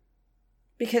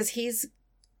because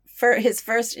for his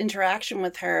first interaction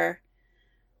with her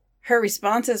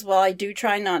response is, well, I do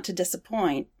try not to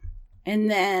disappoint.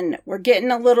 And then we're getting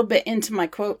a little bit into my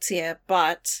quotes here,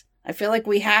 but I feel like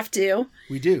we have to.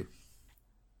 We do.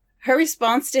 Her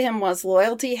response to him was,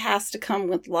 loyalty has to come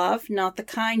with love, not the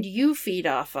kind you feed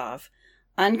off of.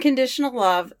 Unconditional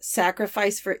love,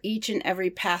 sacrifice for each and every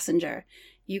passenger.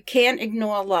 You can't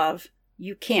ignore love.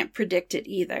 You can't predict it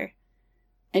either.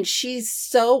 And she's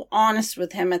so honest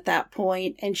with him at that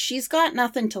point, and she's got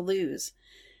nothing to lose.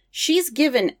 She's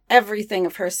given everything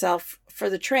of herself for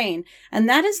the train, and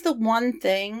that is the one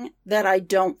thing that I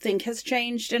don't think has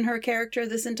changed in her character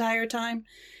this entire time.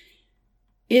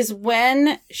 Is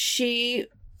when she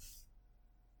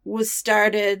was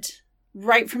started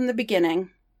right from the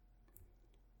beginning,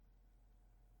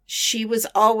 she was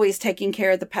always taking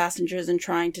care of the passengers and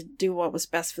trying to do what was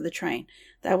best for the train.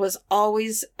 That was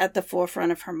always at the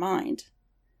forefront of her mind.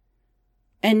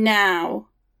 And now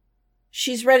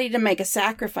she's ready to make a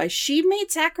sacrifice. She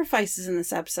made sacrifices in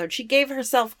this episode. She gave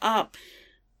herself up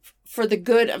for the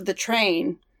good of the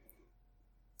train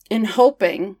in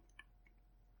hoping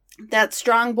that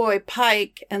Strong Boy,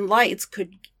 Pike, and Lights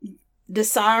could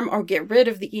disarm or get rid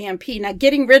of the EMP. Now,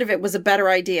 getting rid of it was a better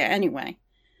idea anyway.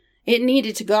 It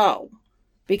needed to go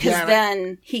because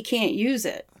then he can't use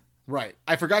it. Right.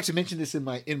 I forgot to mention this in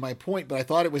my point, but I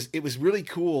thought it was really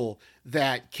cool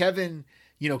that Kevin,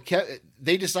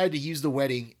 they decided to use the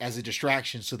wedding as a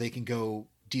distraction so they can go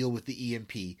deal with the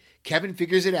EMP. Kevin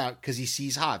figures it out because he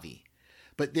sees Javi,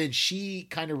 but then she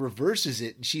kind of reverses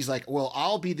it and she's like, well,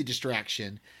 I'll be the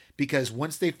distraction because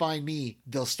once they find me,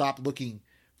 they'll stop looking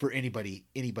for anybody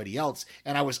else.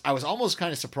 And I was almost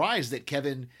kind of surprised that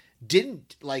Kevin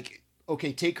didn't like,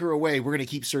 okay, take her away. We're going to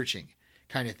keep searching.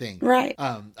 kind of thing. Right.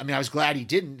 I mean, I was glad he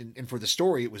didn't, and for the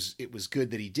story, it was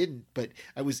good that he didn't. But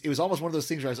it was almost one of those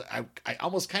things where I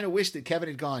almost kind of wish that Kevin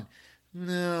had gone,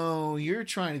 no, you're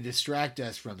trying to distract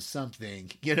us from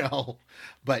something, you know.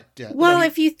 But well,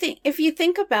 if you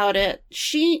think about it,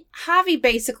 Javi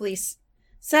basically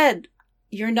said,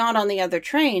 "You're not on the other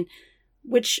train,"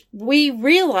 which we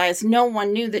realized no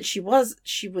one knew that she was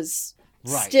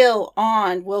right. Still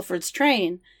on Wilford's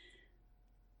train.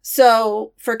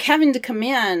 So for Kevin to come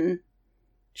in,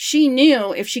 she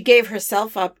knew if she gave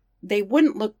herself up, they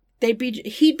wouldn't look.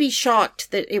 He'd be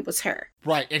shocked that it was her.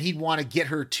 Right, and he'd want to get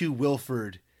her to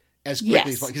Wilford as quickly as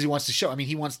possible because he wants to show. I mean,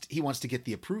 he wants to get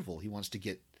the approval. He wants to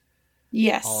get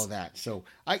all of that. So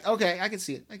I can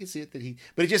see it. I can see it that he.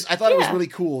 But I thought it was really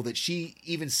cool that she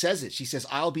even says it. She says,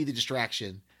 "I'll be the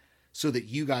distraction, so that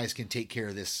you guys can take care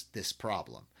of this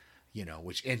problem." You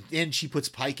know, and she puts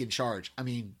Pike in charge. I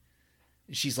mean,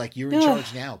 she's like, "You're in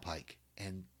charge now, Pike,"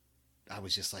 and I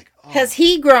was just like, oh. Has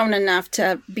he grown enough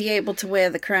to be able to wear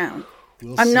the crown?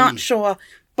 I'm see. Not sure,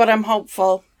 but I'm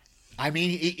hopeful. I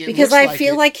mean, because I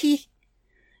feel like he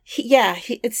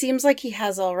it seems like he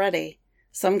has already.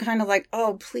 So I'm kind of like,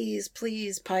 oh, please,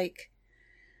 Pike,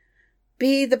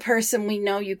 be the person we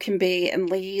know you can be and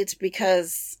lead,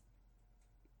 because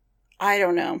I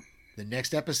don't know. The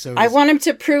next episode I want him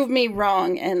to prove me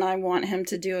wrong, and I want him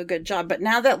to do a good job. But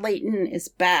now that Leighton is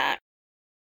back,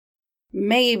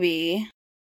 maybe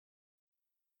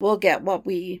we'll get what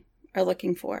we are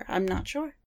looking for. I'm not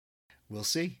sure. We'll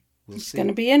see. It's going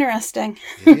to be interesting.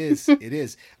 It is. It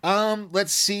is.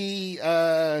 Let's see.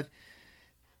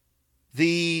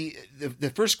 The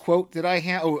first quote that I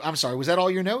have. Oh, I'm sorry. Was that all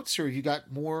your notes, or you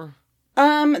got more?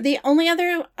 The only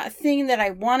other thing that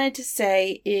I wanted to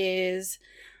say is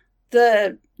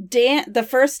the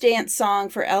first dance song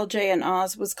for LJ and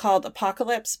Oz was called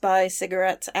 "Apocalypse" by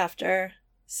Cigarettes After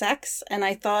Sex, and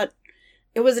I thought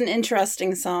it was an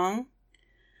interesting song,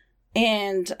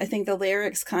 and I think the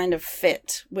lyrics kind of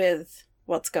fit with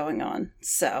what's going on.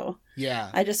 So yeah,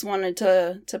 I just wanted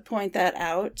to point that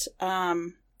out.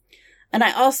 And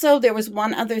I also, there was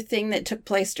one other thing that took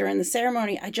place during the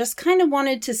ceremony. I just kind of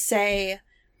wanted to say,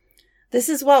 this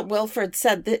is what Wilford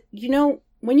said, that, you know,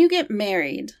 when you get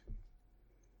married,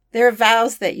 there are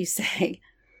vows that you say.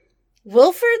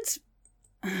 Wilford's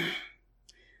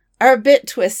are a bit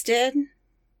twisted.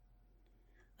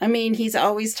 I mean, he's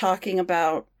always talking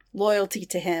about loyalty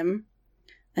to him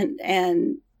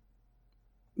and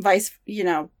vice, you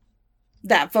know,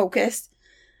 that focus.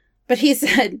 But he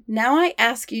said, now I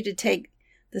ask you to take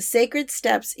the sacred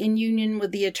steps in union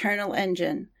with the eternal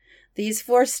engine. These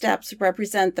 4 steps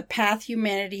represent the path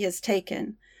humanity has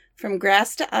taken, from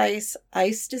grass to ice,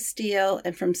 ice to steel,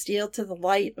 and from steel to the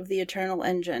light of the eternal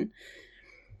engine.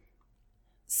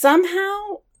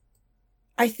 Somehow,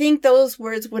 I think those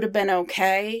words would have been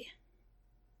okay,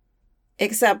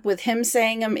 except with him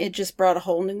saying them, it just brought a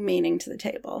whole new meaning to the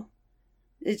table.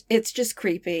 It's just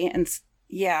creepy, and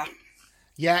yeah.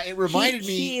 Yeah, it reminded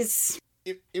me.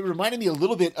 It reminded me a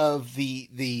little bit of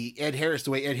the Ed Harris, the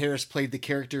way Ed Harris played the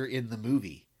character in the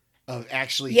movie, of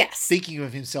actually thinking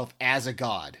of himself as a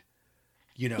god,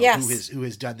 you know, who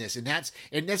has done this, and that's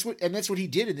what he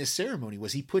did in this ceremony.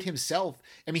 Was he put himself?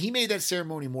 I mean, he made that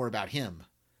ceremony more about him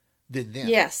than them.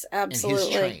 Yes,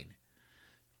 absolutely. And his train.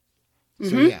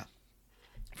 So yeah,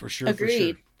 for sure.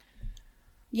 Agreed. For sure.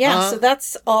 Yeah, so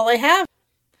that's all I have.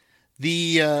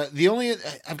 The only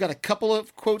I've got a couple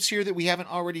of quotes here that we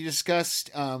haven't already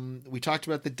discussed. We talked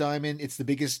about the diamond. It's the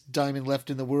biggest diamond left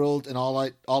in the world, and all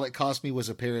it cost me was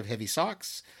a pair of heavy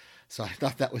socks. So I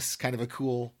thought that was kind of a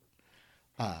cool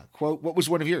quote. What was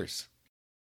one of yours?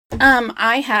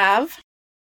 I have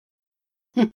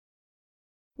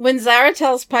when Zara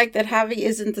tells Pike that Javi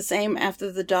isn't the same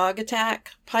after the dog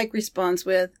attack, Pike responds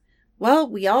with, "Well,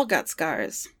 we all got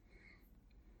scars."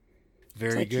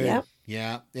 Very good. Yep.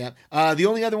 Yeah. The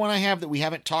only other one I have that we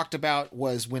haven't talked about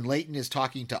was when Leighton is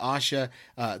talking to Asha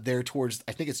there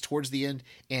I think it's towards the end,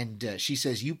 and she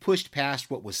says, "You pushed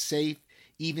past what was safe,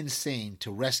 even sane,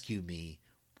 to rescue me.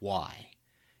 Why?"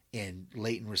 And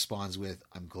Leighton responds with,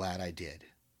 "I'm glad I did."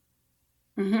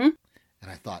 Mm-hmm.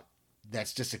 And I thought,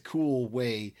 that's just a cool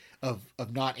way of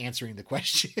not answering the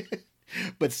question,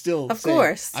 but still of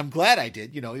course, I'm glad I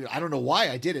did. You know, I don't know why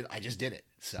I did it. I just did it.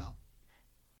 So.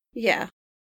 Yeah.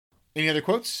 Any other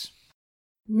quotes?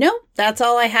 Nope, that's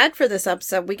all I had for this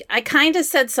episode. I kind of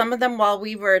said some of them while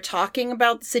we were talking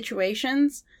about the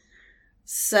situations.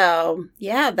 So,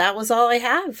 yeah, that was all I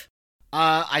have.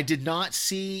 I did not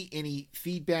see any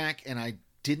feedback, and I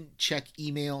didn't check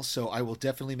email, so I will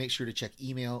definitely make sure to check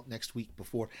email next week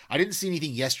before. I didn't see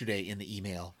anything yesterday in the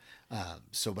email,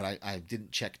 but I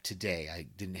didn't check today. I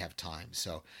didn't have time.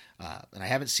 So, and I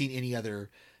haven't seen any other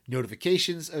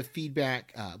notifications of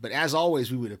feedback. But as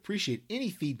always, we would appreciate any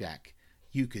feedback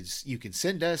you can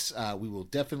send us. We will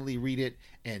definitely read it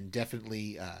and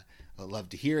definitely love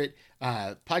to hear it.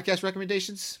 Podcast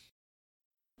recommendations?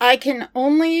 I can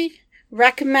only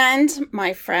recommend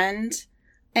my friend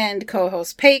and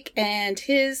co-host Paik and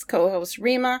his co-host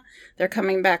Rima. They're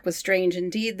coming back with Strange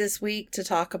Indeed this week to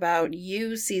talk about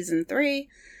You Season 3.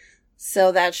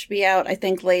 So that should be out, I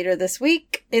think, later this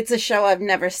week. It's a show I've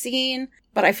never seen,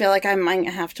 but I feel like I might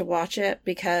have to watch it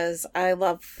because I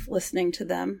love listening to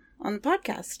them on the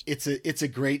podcast. It's a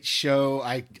great show.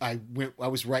 I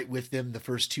was right with them the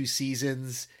first 2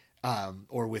 seasons.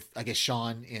 Or with, I guess,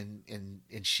 Sean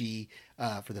and she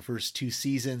for the first 2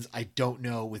 seasons. I don't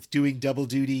know, with doing double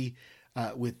duty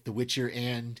with The Witcher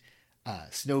and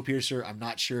Snowpiercer, I'm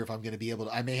not sure if I'm going to be able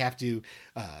to. I may have to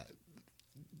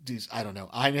I don't know.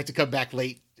 I have to come back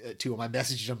late to him. I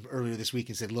messaged him earlier this week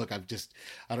and said, look, I don't know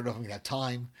if I'm going to have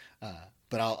time,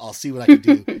 but I'll see what I can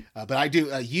do. But I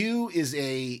do. You is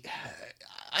I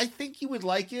think you would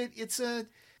like it. It's good.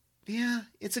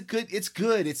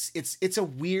 It's a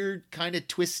weird kind of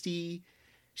twisty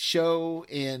show,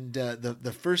 and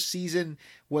the first season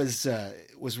was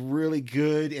really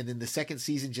good, and then the second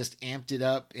season just amped it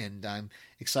up, and I'm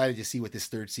excited to see what this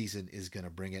third season is going to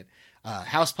bring it.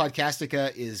 House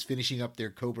Podcastica is finishing up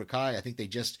their Cobra Kai. I think they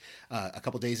just a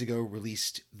couple days ago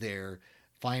released their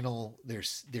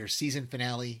season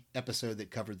finale episode that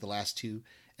covered the last 2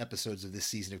 episodes of this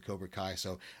season of Cobra Kai.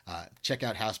 So check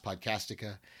out House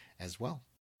Podcastica as well.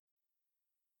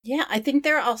 Yeah, I think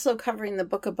they're also covering the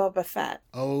Book of Boba Fett.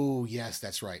 Oh, yes,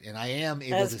 that's right. And I am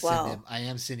able to send them. I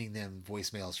am sending them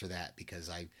voicemails for that because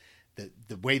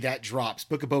the way that drops,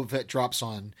 Book of Boba Fett drops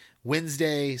on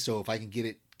Wednesday. So if I can get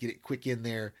it quick in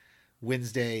there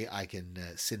Wednesday, I can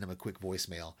send them a quick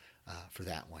voicemail for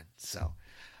that one. So,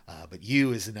 but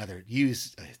You is a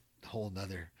whole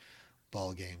nother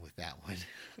ball game with that one.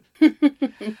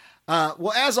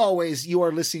 Well, as always, you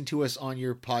are listening to us on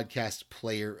your podcast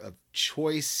player of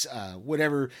choice.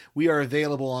 Whatever, we are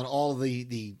available on all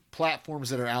the platforms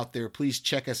that are out there. Please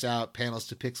check us out, Panels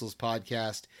to Pixels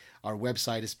Podcast. Our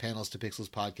website is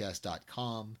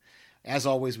panelstopixelspodcast.com. As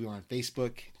always, we are on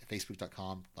Facebook,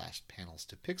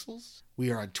 facebook.com/panelstopixels. We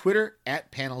are on Twitter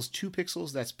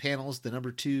 @panels2pixels. That's panels, the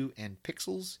number 2, and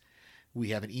pixels. We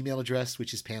have an email address,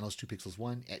 which is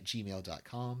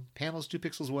panels2pixels1@gmail.com.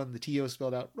 Panels2pixels1, the TO is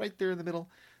spelled out right there in the middle.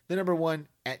 The number 1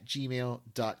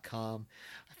 @gmail.com.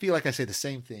 I feel like I say the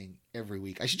same thing every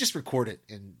week. I should just record it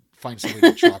and find some way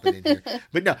to drop it in here.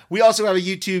 But no, we also have a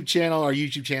YouTube channel. Our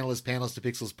YouTube channel is Panels to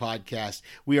Pixels Podcast.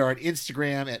 We are on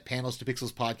Instagram @Panels to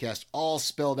Pixels Podcast, all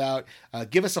spelled out.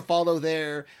 Give us a follow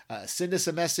there. Send us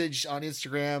a message on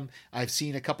Instagram. I've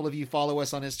seen a couple of you follow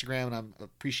us on Instagram, and I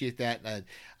appreciate that. And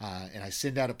I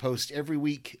send out a post every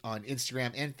week on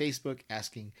Instagram and Facebook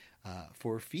asking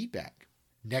for feedback.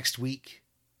 Next week,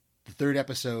 the 3rd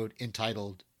episode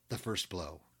entitled The First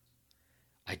Blow.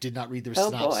 I did not read the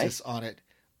synopsis on it,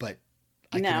 but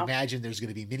I can imagine there's going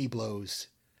to be many blows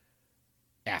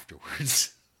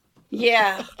afterwards.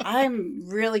 Yeah, I'm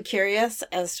really curious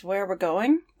as to where we're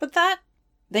going with that.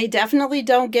 They definitely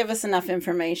don't give us enough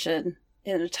information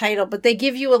in a title, but they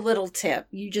give you a little tip.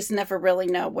 You just never really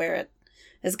know where it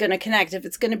is going to connect. If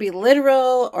it's going to be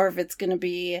literal or if it's going to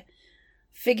be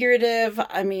figurative.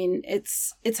 I mean,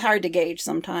 it's hard to gauge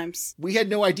sometimes. We had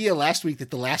no idea last week that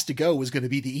the last to go was going to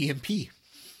be the EMP.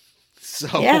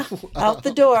 So yeah, out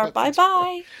the door.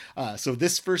 Bye-bye. So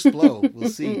this first blow, we'll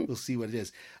see what it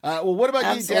is. Well, what about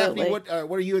Absolutely. you, Daphne?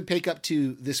 What are you and Paik up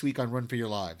to this week on Run for Your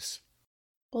Lives?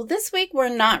 Well, this week we're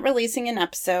not releasing an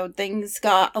episode. Things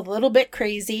got a little bit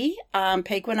crazy.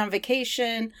 Paik went on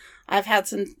vacation. I've had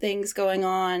some things going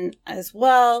on as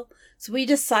well. So we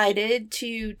decided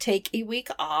to take a week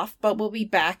off, but we'll be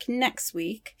back next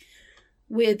week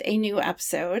with a new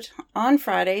episode on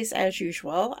Fridays as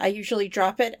usual. I usually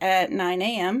drop it at 9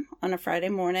 a.m. on a Friday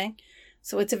morning,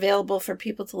 so it's available for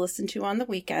people to listen to on the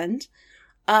weekend.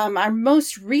 Our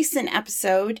most recent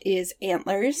episode is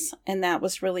Antlers, and that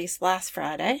was released last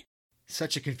Friday.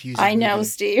 Such a confusing I know, movie.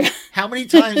 Steve. How many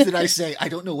times did I say, I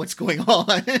don't know what's going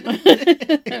on?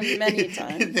 Many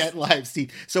times. In that live,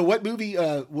 Steve. So what movie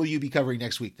will you be covering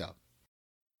next week, though?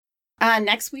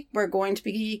 Next week, we're going to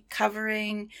be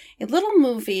covering a little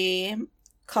movie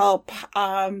called,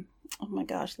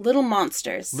 Little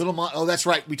Monsters. Oh, that's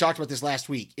right. We talked about this last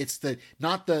week. It's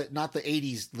not the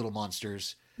 80s Little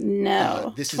Monsters.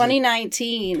 No, This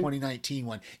 2019. is a 2019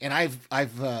 one, and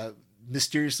I've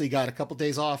mysteriously got a couple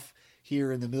days off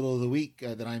here in the middle of the week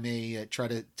that I may try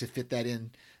to fit that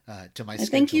in to my schedule. I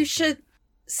think you should.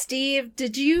 Steve,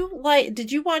 did you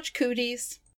watch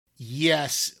Cooties?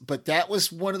 Yes, but that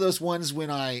was one of those ones when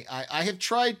I have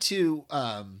tried to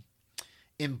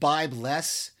imbibe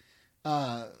less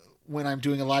when I'm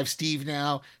doing a live Steve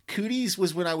now. Cooties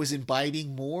was when I was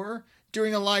imbibing more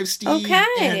during a live Steve. Okay.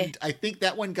 And I think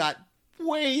that one got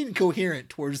way incoherent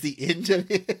towards the end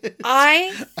of it.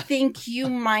 I think you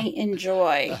might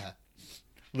enjoy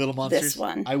Little Monsters. This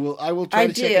one. I will try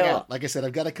to check it out. Like I said,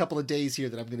 I've got a couple of days here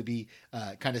that I'm going to be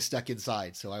kind of stuck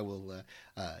inside, so I will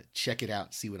check it out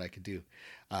and see what I can do.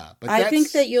 But I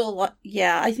think that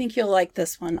I think you'll like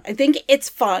this one. I think it's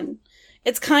fun.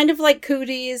 It's kind of like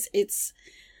Cooties. It's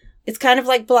kind of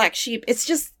like Black Sheep.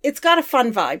 It's got a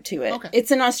fun vibe to it. Okay.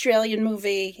 It's an Australian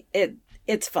movie.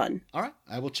 It's fun. All right,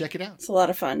 I will check it out. It's a lot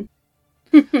of fun.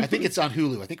 I think it's on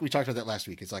Hulu. I think we talked about that last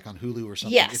week. It's like on Hulu or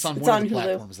something. Yes, it's on it's one on of the Hulu.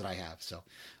 platforms that I have. So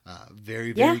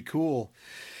very, very cool.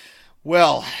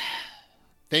 Well,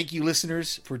 thank you,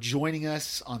 listeners, for joining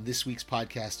us on this week's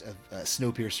podcast of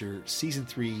Snowpiercer Season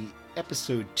 3,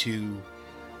 Episode 2.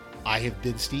 I have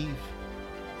been Steve.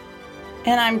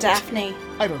 And I'm Daphne.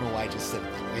 I don't know why I just said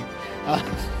it that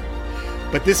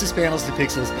way. But this is Panels to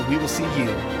Pixels, and we will see you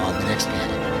on the next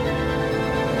panel.